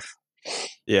stuff.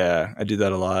 Yeah, I do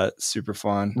that a lot. Super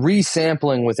fun.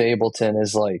 Resampling with Ableton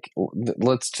is like,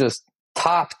 let's just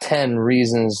top 10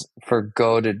 reasons for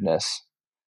goatedness.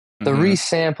 The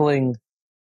resampling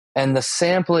and the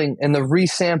sampling and the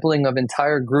resampling of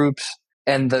entire groups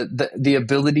and the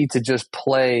ability to just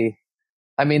play.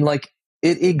 I mean, like,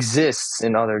 it exists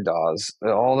in other DAWs.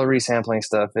 All the resampling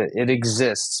stuff, it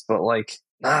exists, but like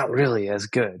not really as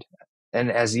good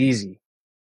and as easy.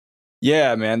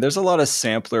 Yeah, man, there's a lot of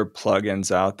sampler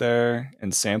plugins out there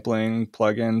and sampling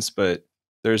plugins, but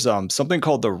there's something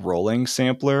called the rolling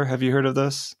sampler. Have you heard of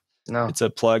this? No. It's a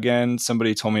plugin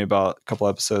somebody told me about a couple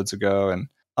episodes ago, and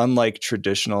unlike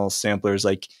traditional samplers,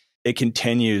 like it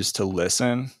continues to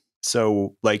listen.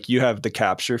 So like you have the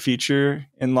capture feature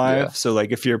in live. Yeah. So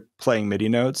like if you're playing MIDI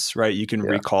notes, right, you can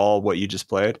recall what you just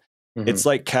played. It's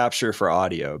like capture for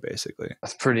audio, basically.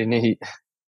 That's pretty neat.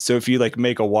 So if you like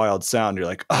make a wild sound, you're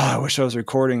like, oh, I wish I was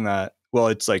recording that. Well,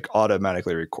 it's like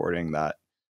automatically recording that.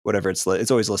 Whatever it's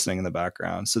always listening in the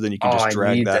background. So then you can just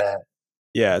drag that.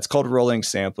 Yeah, it's called Rolling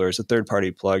Sampler. It's a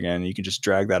third-party plugin. You can just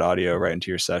drag that audio right into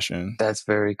your session. That's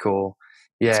very cool.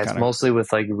 Yeah, it's mostly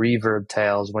with like reverb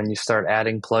tails. When you start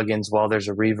adding plugins while there's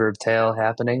a reverb tail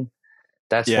happening,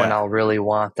 that's when I'll really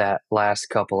want that last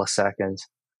couple of seconds.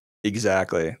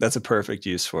 Exactly. That's a perfect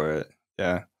use for it.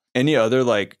 Yeah. Any other,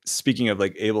 like, speaking of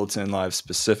like Ableton Live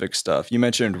specific stuff, you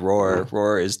mentioned Roar.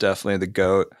 Roar is definitely the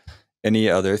GOAT. Any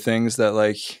other things that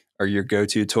like are your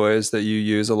go-to toys that you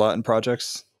use a lot in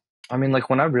projects? I mean, like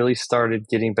when I really started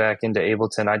getting back into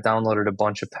Ableton, I downloaded a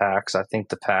bunch of packs. I think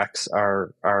the packs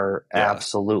are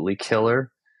absolutely killer.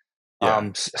 Yeah.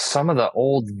 Some of the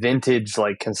old vintage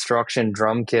like construction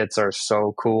drum kits are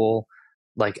so cool.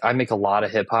 Like I make a lot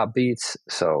of hip hop beats,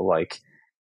 so like,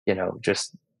 you know,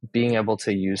 just being able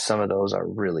to use some of those are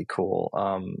really cool.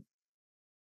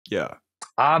 Yeah.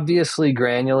 Obviously,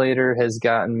 Granulator has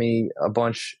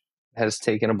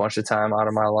taken a bunch of time out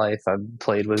of my life. I've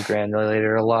played with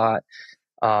Granulator a lot.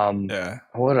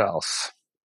 What else?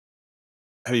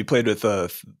 Have you played with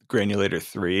Granulator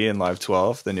 3 and Live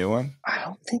 12, the new one? I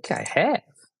don't think I have.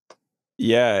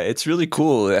 Yeah, it's really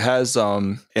cool. It has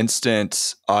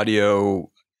instant audio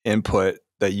input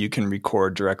that you can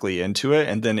record directly into it,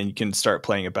 and then you can start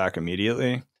playing it back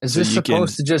immediately. Is this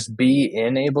supposed to just be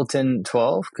in Ableton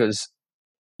 12?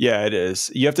 Yeah, it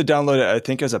is. You have to download it, I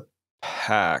think, as a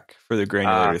pack for the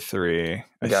Granulator 3.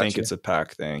 I think it's a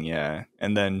pack thing, yeah.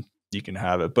 And then you can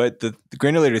have it. But the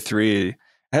Granulator 3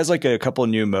 has like a couple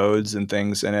new modes and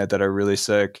things in it that are really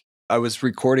sick. I was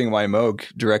recording my Moog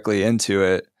directly into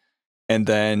it, and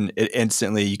then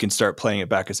you can start playing it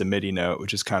back as a MIDI note,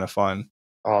 which is kind of fun.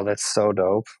 Oh, that's so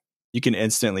dope. You can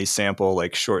instantly sample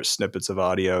like short snippets of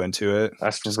audio into it.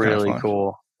 That's really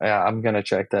cool. Yeah, I'm going to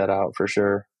check that out for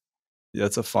sure. Yeah,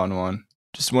 that's a fun one.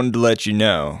 Just wanted to let you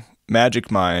know,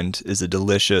 Magic Mind is a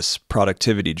delicious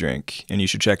productivity drink, and you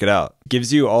should check it out. It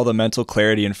gives you all the mental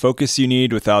clarity and focus you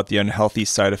need without the unhealthy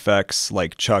side effects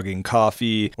like chugging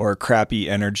coffee or crappy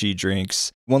energy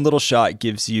drinks. One little shot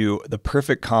gives you the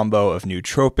perfect combo of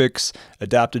nootropics,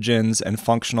 adaptogens, and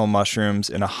functional mushrooms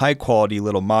in a high-quality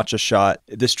little matcha shot.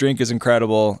 This drink is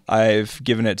incredible. I've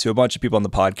given it to a bunch of people on the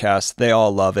podcast. They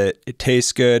all love it. It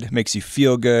tastes good, makes you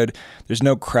feel good. There's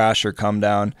no crash or come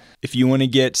down. If you want to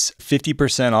get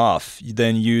 50% off,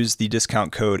 then use the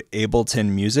discount code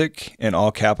AbletonMusic in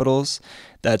all capitals.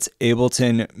 That's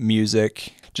Ableton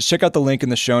Music. Just check out the link in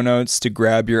the show notes to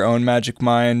grab your own Magic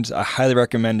Mind. I highly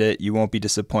recommend it. You won't be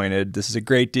disappointed. This is a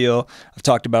great deal. I've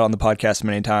talked about it on the podcast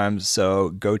many times, so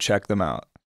go check them out.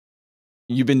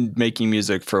 You've been making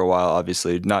music for a while,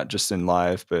 obviously, not just in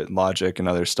live, but Logic and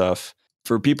other stuff.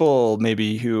 For people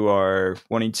maybe who are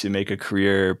wanting to make a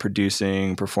career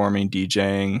producing, performing,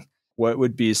 DJing, what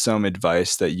would be some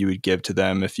advice that you would give to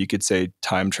them if you could say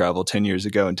time travel 10 years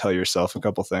ago and tell yourself a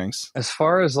couple things? As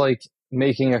far as like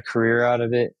making a career out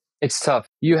of it, it's tough.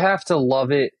 You have to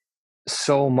love it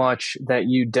so much that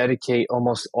you dedicate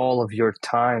almost all of your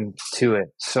time to it.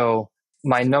 So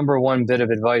my number one bit of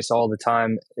advice all the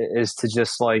time is to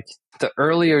just like, the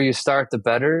earlier you start, the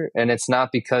better. And it's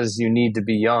not because you need to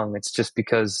be young. It's just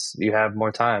because you have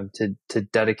more time to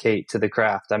dedicate to the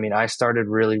craft. I mean, I started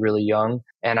really, really young,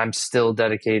 and I'm still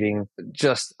dedicating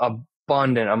just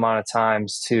abundant amount of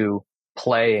times to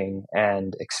playing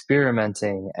and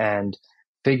experimenting and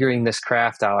figuring this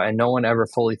craft out. And no one ever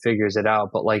fully figures it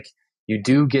out, but like, you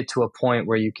do get to a point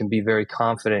where you can be very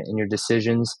confident in your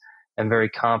decisions and very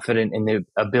confident in the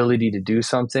ability to do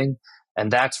something. And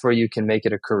that's where you can make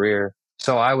it a career.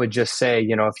 So I would just say,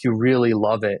 you know, if you really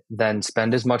love it, then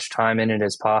spend as much time in it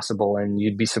as possible, and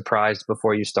you'd be surprised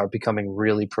before you start becoming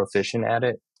really proficient at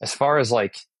it. As far as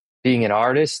like being an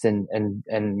artist and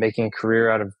making a career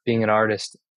out of being an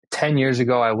artist, 10 years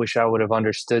ago, I wish I would have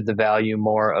understood the value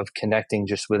more of connecting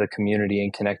just with a community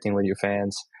and connecting with your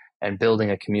fans and building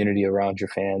a community around your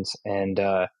fans, and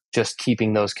just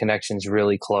keeping those connections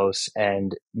really close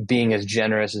and being as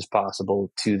generous as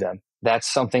possible to them.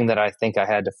 That's something that I think I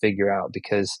had to figure out,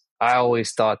 because I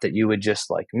always thought that you would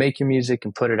just like make your music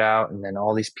and put it out, and then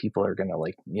all these people are going to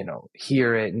like, you know,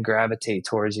 hear it and gravitate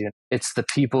towards you. It's the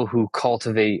people who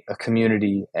cultivate a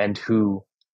community and who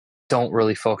don't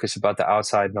really focus about the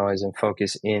outside noise and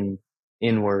focus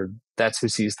inward. That's who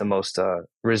sees the most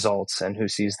results and who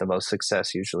sees the most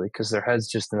success usually, because their head's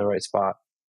just in the right spot.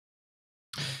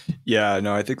 Yeah,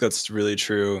 no, I think that's really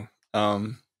true.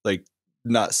 Like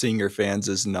not seeing your fans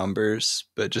as numbers,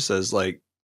 but just as like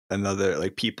another,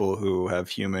 like people who have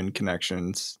human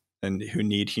connections and who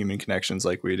need human connections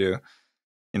like we do.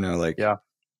 You know, like, yeah,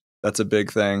 that's a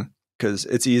big thing, because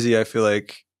it's easy, I feel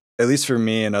like, at least for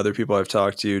me and other people I've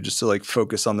talked to, just to like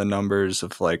focus on the numbers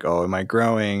of like, oh, am I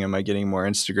growing? Am I getting more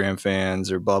Instagram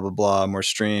fans or blah, blah, blah, more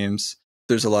streams?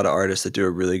 There's a lot of artists that do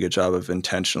a really good job of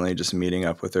intentionally just meeting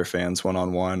up with their fans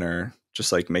one-on-one, or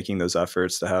just like making those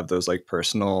efforts to have those like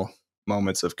personal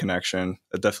moments of connection.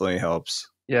 It definitely helps.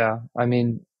 Yeah. I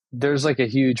mean, there's like a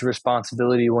huge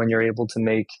responsibility when you're able to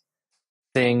make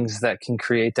things that can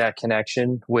create that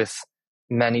connection with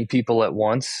many people at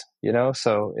once, you know?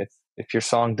 So if your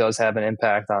song does have an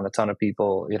impact on a ton of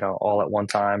people, you know, all at one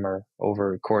time or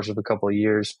over the course of a couple of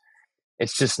years,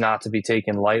 it's just not to be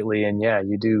taken lightly. And yeah,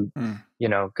 you do, you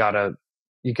know,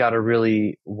 you gotta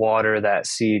really water that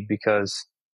seed, because,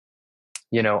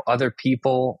 you know, other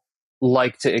people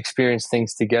like to experience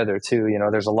things together too. You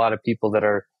know, there's a lot of people that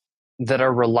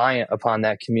are reliant upon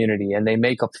that community, and they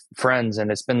make up friends. And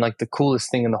it's been like the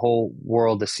coolest thing in the whole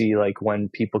world to see, like when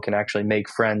people can actually make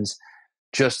friends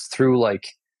just through like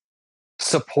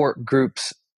support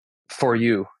groups for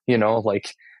you, you know,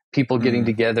 like people getting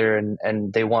together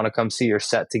and they want to come see your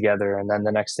set together. And then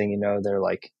the next thing you know, they're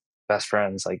like best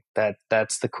friends. Like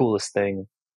that's the coolest thing.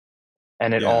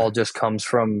 And it all just comes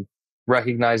from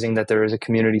recognizing that there is a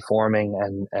community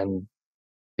forming and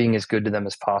being as good to them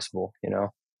as possible, you know?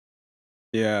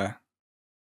 Yeah.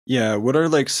 Yeah. What are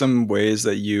like some ways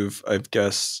that you've, I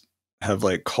guess, have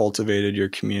like cultivated your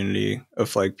community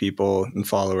of like people and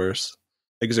followers?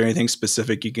 Like, is there anything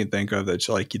specific you can think of that's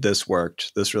like, this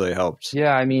worked, this really helped?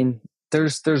 Yeah. I mean,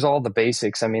 there's all the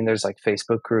basics. I mean, there's like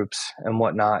Facebook groups and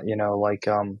whatnot, you know, like,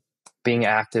 being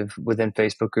active within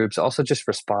Facebook groups, also just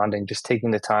responding, just taking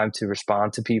the time to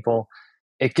respond to people.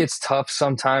 It gets tough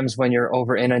sometimes when you're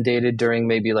over inundated during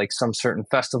maybe like some certain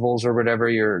festivals or whatever,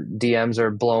 your DMs are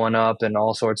blowing up and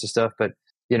all sorts of stuff. But,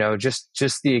 you know, just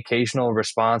the occasional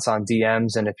response on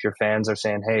DMs. And if your fans are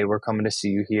saying, hey, we're coming to see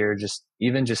you here, just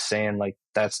saying like,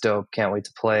 that's dope, can't wait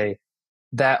to play.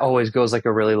 That always goes like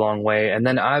a really long way. And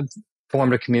then I've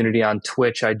formed a community on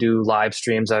Twitch. I do live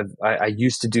streams. I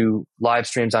used to do live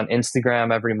streams on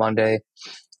Instagram every Monday.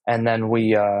 And then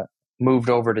we moved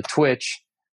over to Twitch.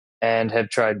 and have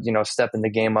tried, stepping the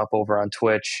game up over on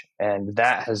Twitch. And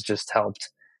that has just helped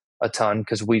a ton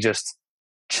because we just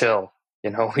chill,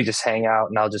 we just hang out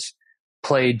and I'll just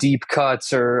play deep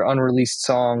cuts or unreleased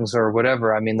songs or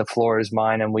whatever. I mean, the floor is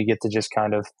mine and we get to just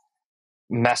kind of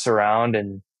mess around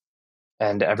and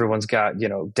everyone's got,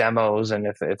 demos. And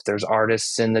if there's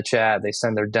artists in the chat, they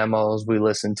send their demos, we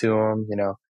listen to them.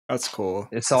 That's cool.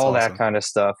 It's That's all that awesome. kind of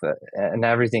stuff, and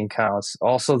everything counts.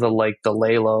 Also, the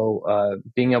lay low,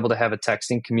 being able to have a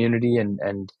texting community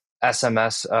and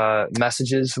SMS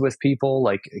messages with people,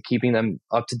 like keeping them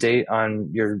up to date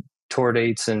on your tour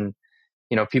dates, and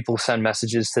people send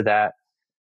messages to that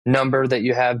number that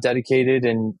you have dedicated,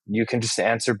 and you can just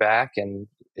answer back, and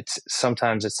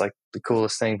sometimes it's like the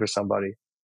coolest thing for somebody.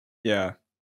 Yeah.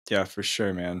 Yeah, for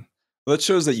sure, man. Well, that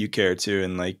shows that you care too,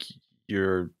 and like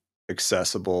you're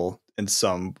accessible in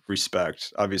some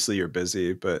respect. Obviously, you're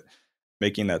busy, but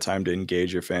making that time to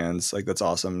engage your fans, like that's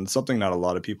awesome. It's something not a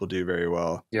lot of people do very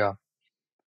well. Yeah,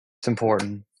 it's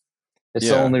important. It's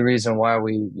the Yeah. only reason why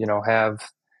we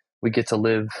get to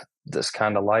live this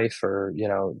kind of life, or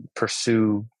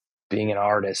pursue being an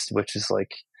artist, which is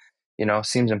like,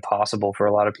 seems impossible for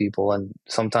a lot of people, and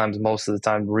sometimes, most of the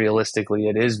time, realistically,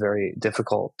 it is very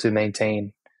difficult to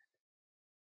maintain.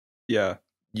 Yeah.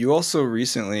 You also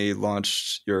recently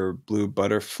launched your Blue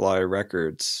Butterfly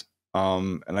Records.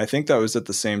 And I think that was at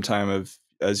the same time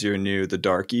as your new The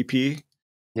Dark EP.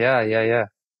 Yeah.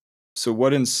 So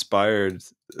what inspired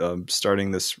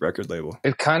starting this record label?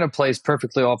 It kind of plays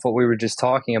perfectly off what we were just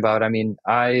talking about. I mean,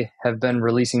 I have been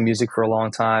releasing music for a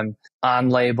long time on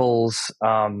labels.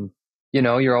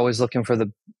 You're always looking for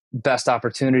the best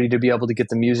opportunity to be able to get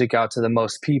the music out to the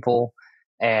most people.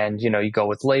 And, you go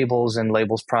with labels, and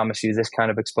labels promise you this kind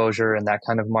of exposure and that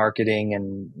kind of marketing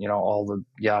and, all the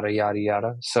yada, yada,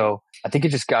 yada. So I think it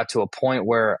just got to a point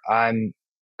where I'm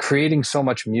creating so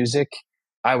much music.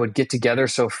 I would get together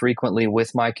so frequently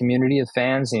with my community of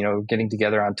fans, getting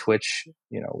together on Twitch,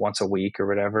 once a week or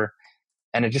whatever.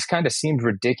 And it just kind of seemed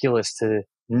ridiculous to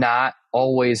not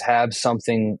always have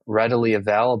something readily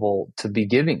available to be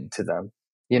giving to them.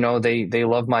 They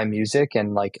love my music,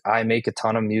 and like I make a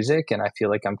ton of music, and I feel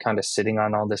like I'm kind of sitting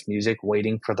on all this music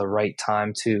waiting for the right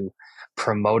time to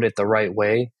promote it the right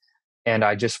way. And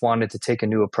I just wanted to take a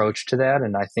new approach to that.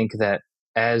 And I think that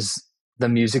as the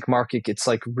music market gets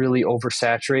like really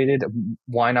oversaturated,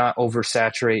 why not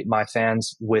oversaturate my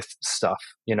fans with stuff?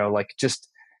 Like just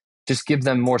give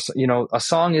them more. A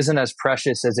song isn't as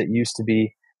precious as it used to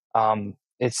be.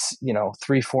 It's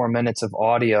 3-4 minutes of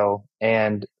audio,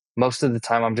 and most of the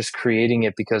time I'm just creating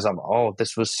it because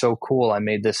this was so cool. I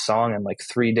made this song in like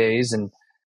 3 days, and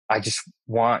I just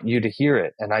want you to hear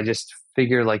it. And I just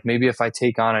figure like maybe if I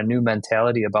take on a new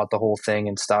mentality about the whole thing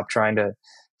and stop trying to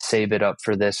save it up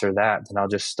for this or that, then I'll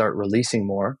just start releasing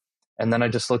more. And then I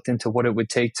just looked into what it would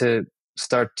take to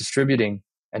start distributing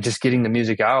and just getting the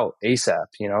music out ASAP.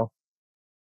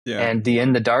 Yeah. And the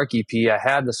In the Dark EP, I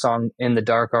had the song In the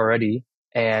Dark already,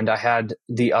 and I had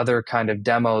the other kind of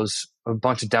demos, a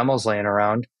bunch of demos laying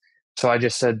around. So I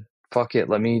just said, fuck it,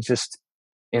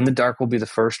 In the Dark will be the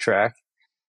first track.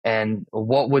 And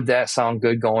what would that sound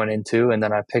good going into? And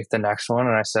then I picked the next one,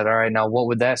 and I said, all right, now what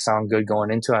would that sound good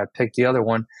going into? I picked the other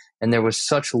one, and there was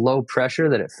such low pressure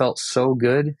that it felt so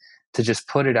good to just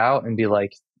put it out and be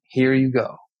like, here you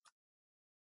go.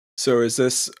 So is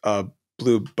this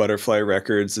Blue Butterfly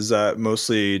Records, is that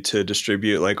mostly to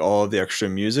distribute like all of the extra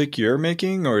music you're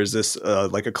making, or is this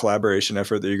like a collaboration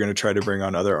effort that you're going to try to bring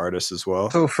on other artists as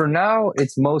well? So for now,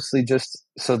 it's mostly just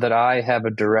so that I have a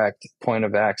direct point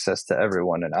of access to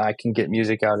everyone, and I can get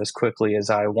music out as quickly as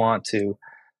I want to.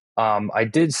 I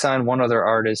did sign one other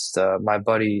artist, my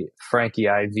buddy Frankie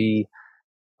IV.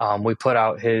 We put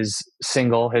out his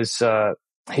single.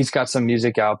 He's got some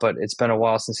music out, but it's been a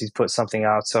while since he's put something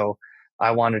out. So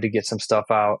I wanted to get some stuff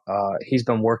out. He's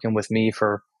been working with me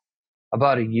for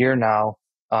about a year now,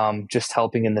 just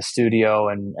helping in the studio,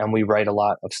 and we write a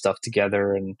lot of stuff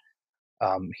together. And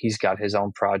he's got his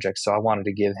own project, so I wanted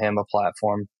to give him a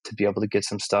platform to be able to get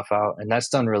some stuff out, and that's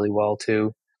done really well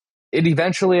too. It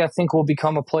eventually, I think, will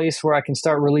become a place where I can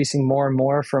start releasing more and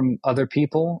more from other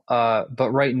people.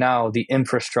 But right now, the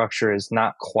infrastructure is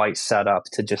not quite set up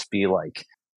to just be like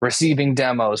receiving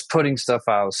demos, putting stuff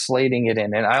out, slating it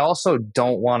in. And I also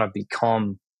don't want to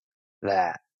become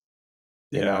that.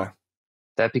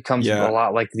 That becomes a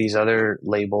lot like these other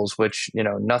labels, which,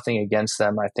 nothing against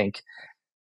them. I think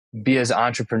be as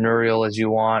entrepreneurial as you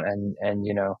want, and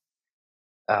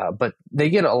but they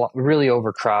get really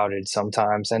overcrowded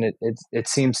sometimes, and it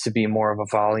seems to be more of a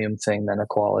volume thing than a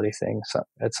quality thing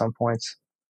at some points.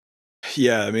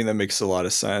 Yeah, I mean, that makes a lot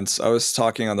of sense. I was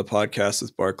talking on the podcast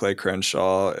with Barclay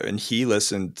Crenshaw, and he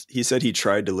said he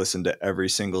tried to listen to every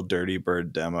single Dirty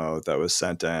Bird demo that was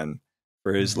sent in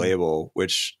for his label,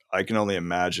 which I can only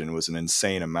imagine was an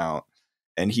insane amount.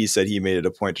 And he said he made it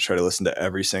a point to try to listen to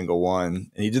every single one.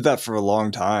 And he did that for a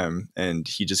long time, and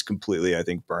he just completely, I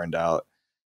think, burned out.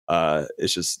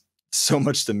 It's just so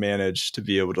much to manage to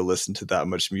be able to listen to that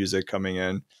much music coming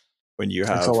in when you It's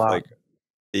a have lot. like,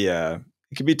 yeah,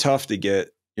 it can be tough to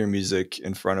get your music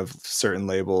in front of certain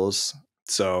labels.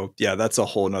 So yeah, that's a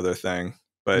whole nother thing.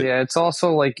 But Yeah, it's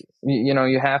also like, you know,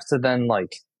 you have to then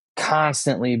like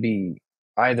constantly be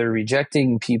either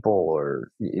rejecting people or,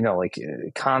 you know, like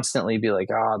constantly be like,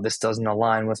 ah, this doesn't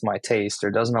align with my taste or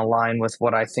doesn't align with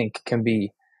what I think can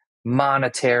be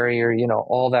monetary or, you know,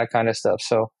 all that kind of stuff.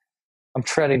 So I'm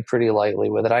treading pretty lightly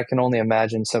with it. I can only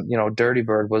imagine some, you know, Dirty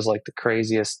Bird was like the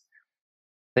craziest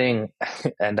thing.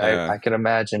 And I can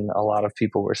imagine a lot of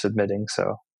people were submitting.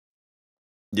 So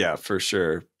yeah, for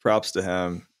sure. Props to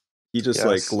him. He just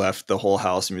like yes. left the whole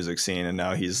house music scene, and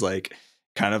now he's like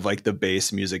kind of like the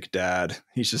bass music dad.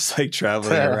 He's just like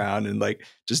traveling around and like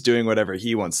just doing whatever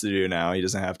he wants to do now. He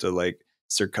doesn't have to like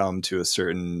succumb to a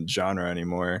certain genre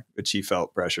anymore, which he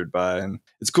felt pressured by. And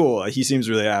it's cool. He seems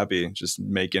really happy just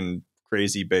making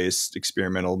crazy bass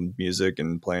experimental music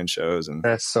and playing shows. And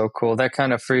That's so cool. That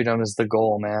kind of freedom is the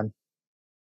goal, man.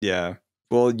 yeah.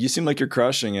 Well, you seem like you're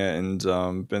crushing it,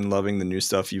 and been loving the new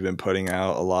stuff you've been putting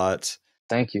out a lot.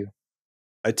 Thank you.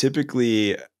 I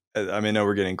typically, I mean, I know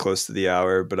we're getting close to the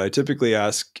hour, but I typically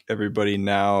ask everybody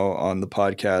now on the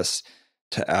podcast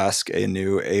to ask a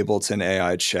new Ableton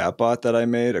AI chatbot that I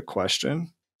made a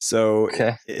question. So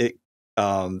Okay.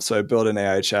 so I built an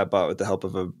AI chatbot with the help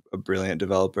of a brilliant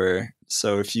developer.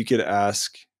 So if you could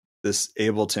ask this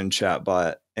Ableton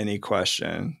chatbot any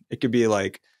question, it could be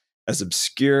like as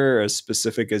obscure, as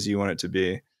specific as you want it to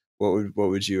be. What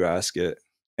would you ask it?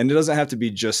 And it doesn't have to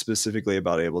be just specifically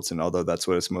about Ableton, although that's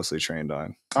what it's mostly trained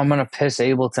on. I'm going to piss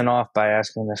Ableton off by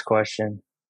asking this question.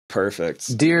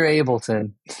 Perfect. Dear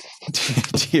Ableton.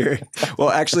 Well,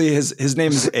 actually, his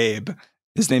name is Abe.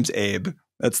 His name's Abe.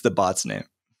 That's the bot's name.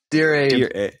 Dear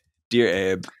Abe. Dear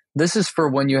Abe. This is for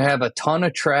when you have a ton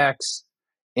of tracks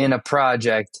in a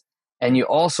project and you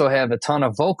also have a ton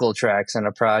of vocal tracks in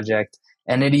a project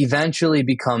and it eventually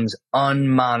becomes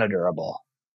unmonitorable.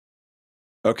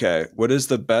 Okay, what is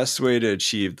the best way to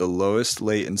achieve the lowest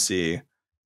latency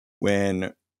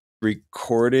when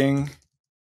recording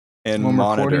and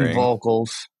monitoring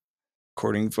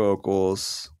recording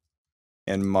vocals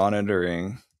and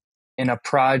monitoring in a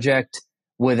project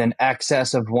with an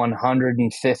excess of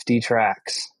 150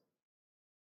 tracks?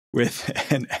 With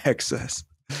an excess.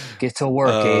 Get to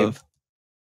work, Abe.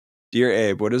 Dear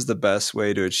Abe, what is the best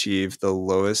way to achieve the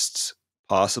lowest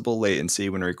possible latency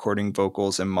when recording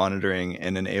vocals and monitoring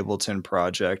in an Ableton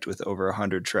project with over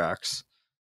 100 tracks?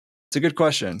 It's a good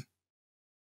question.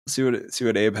 Let's see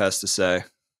what Abe has to say.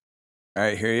 All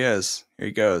right, here he is. Here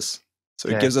he goes. So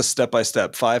he gives us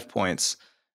step-by-step 5 points.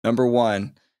 Number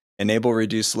 1, enable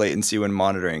reduced latency when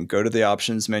monitoring. Go to the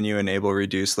options menu, enable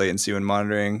reduced latency when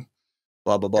monitoring,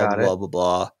 blah, blah, blah, blah, blah,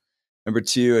 blah. Number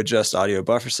 2, adjust audio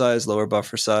buffer size, lower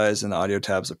buffer size, and audio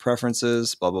tabs of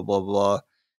preferences, blah, blah, blah, blah.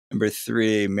 Number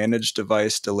 3, manage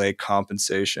device delay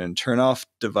compensation. Turn off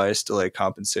device delay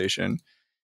compensation.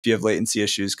 If you have latency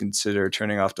issues, consider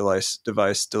turning off device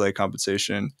delay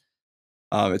compensation.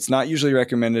 It's not usually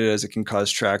recommended as it can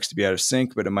cause tracks to be out of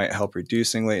sync, but it might help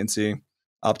reducing latency.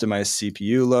 Optimize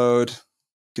CPU load.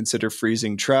 Consider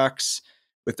freezing tracks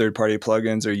with third-party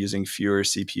plugins or using fewer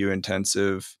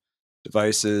CPU-intensive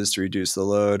devices to reduce the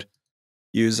load.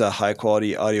 Use a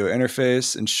high-quality audio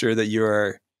interface. Ensure that you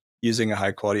are using a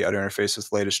high-quality audio interface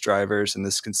with latest drivers, and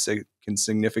this can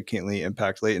significantly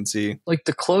impact latency. Like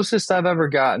the closest I've ever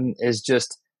gotten is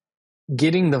just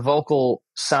getting the vocal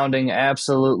sounding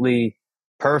absolutely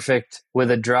perfect with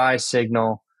a dry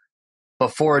signal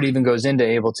before it even goes into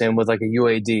Ableton with like a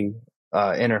UAD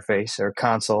interface or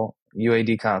console,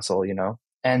 UAD console, you know,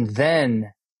 and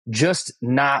then just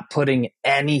not putting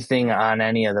anything on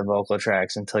any of the vocal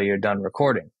tracks until you're done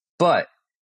recording. But,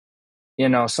 you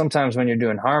know, sometimes when you're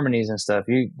doing harmonies and stuff,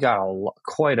 you got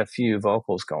quite a few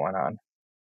vocals going on.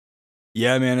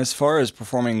 Yeah, man, as far as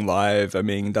performing live, I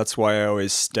mean, that's why I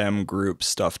always stem group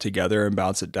stuff together and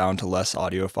bounce it down to less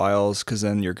audio files, because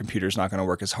then your computer's not going to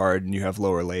work as hard and you have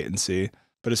lower latency.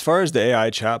 But as far as the AI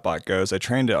chatbot goes, I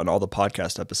trained it on all the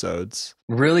podcast episodes.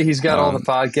 Really? He's got all the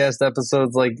podcast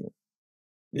episodes like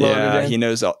yeah, in? He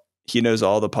knows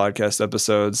all the podcast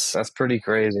episodes. That's pretty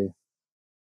crazy.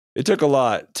 It took a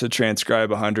lot to transcribe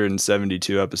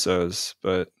 172 episodes,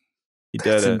 but he did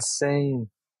it. That's insane.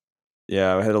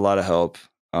 Yeah, I had a lot of help.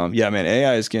 Yeah, man,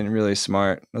 AI is getting really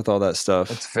smart with all that stuff.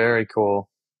 It's very cool.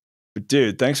 But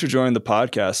dude, thanks for joining the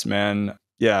podcast, man.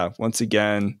 Yeah, once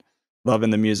again,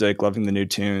 loving the music, loving the new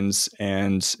tunes.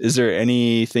 And is there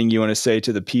anything you want to say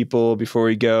to the people before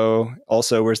we go?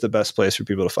 Also, where's the best place for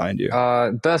people to find you?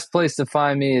 Best place to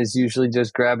find me is usually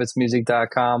just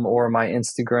grabbitzmusic.com or my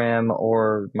Instagram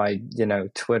or my,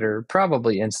 Twitter.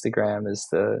 Probably Instagram is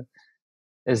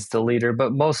the leader,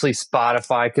 but mostly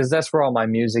Spotify because that's where all my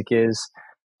music is.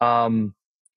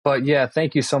 But yeah,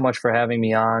 thank you so much for having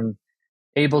me on.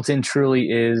 Ableton truly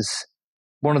is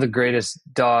one of the greatest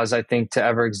DAWs I think to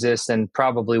ever exist, and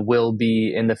probably will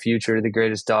be in the future the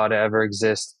greatest DAW to ever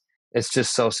exist. It's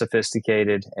just so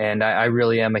sophisticated, and I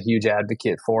really am a huge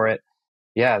advocate for it.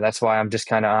 Yeah, that's why I'm just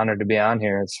kind of honored to be on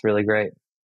here. It's really great.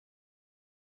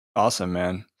 Awesome,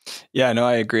 man. Yeah, no,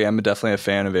 I agree. I'm definitely a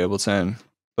fan of Ableton.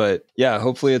 But yeah,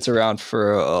 hopefully it's around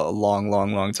for a long,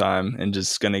 long, long time and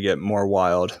just going to get more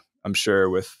wild, I'm sure,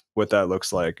 with what that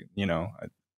looks like,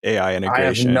 AI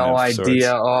integration. I have no idea.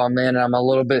 Sorts. Oh man, I'm a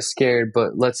little bit scared,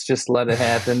 but let's just let it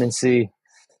happen and see.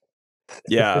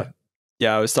 Yeah.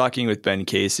 I was talking with Ben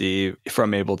Casey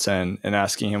from Ableton and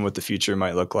asking him what the future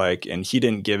might look like. And he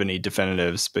didn't give any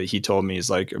definitives, but he told me,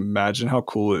 he's like, imagine how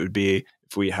cool it would be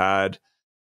if we had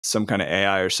some kind of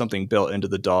AI or something built into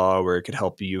the DAW where it could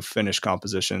help you finish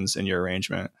compositions in your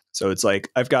arrangement. So it's like,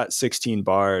 I've got 16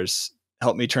 bars,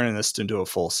 help me turn this into a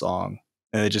full song.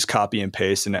 And they just copy and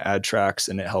paste and add tracks,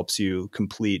 and it helps you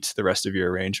complete the rest of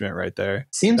your arrangement right there.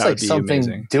 Seems like something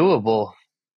amazing. Doable.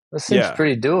 That seems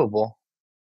pretty doable.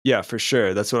 Yeah, for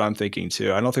sure. That's what I'm thinking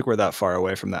too. I don't think we're that far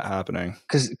away from that happening.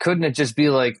 Because couldn't it just be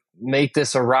like, make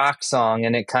this a rock song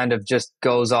and it kind of just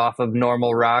goes off of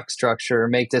normal rock structure, or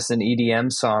make this an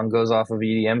EDM song, goes off of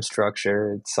EDM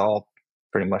structure? It's all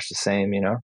pretty much the same,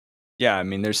 Yeah, I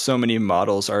mean, there's so many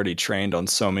models already trained on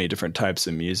so many different types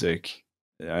of music.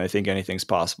 I think anything's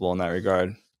possible in that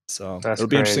regard. So it'll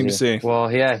be interesting to see.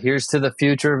 Well, yeah, here's to the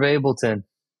future of Ableton.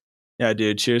 Yeah,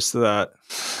 dude. Cheers to that.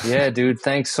 Yeah, dude.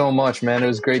 Thanks so much, man. It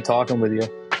was great talking with you.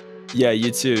 Yeah,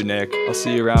 you too, Nick. I'll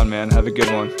see you around, man. Have a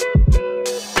good one.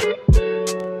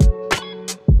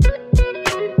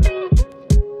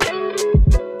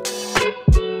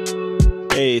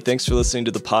 Hey, thanks for listening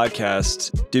to the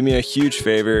podcast. Do me a huge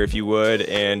favor if you would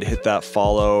and hit that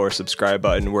follow or subscribe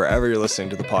button wherever you're listening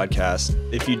to the podcast.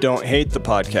 If you don't hate the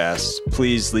podcast,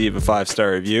 please leave a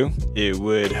 5-star review. It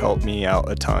would help me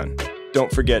out a ton.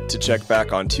 Don't forget to check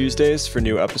back on Tuesdays for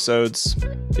new episodes.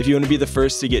 If you want to be the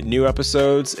first to get new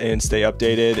episodes and stay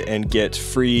updated and get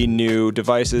free new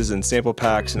devices and sample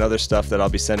packs and other stuff that I'll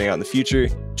be sending out in the future,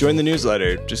 join the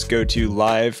newsletter. Just go to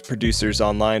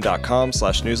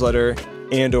liveproducersonline.com/newsletter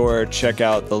and or check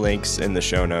out the links in the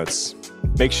show notes.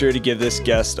 Make sure to give this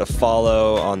guest a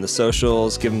follow on the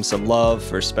socials. Give them some love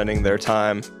for spending their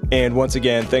time. And once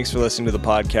again, thanks for listening to the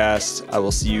podcast. I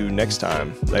will see you next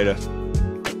time. Later.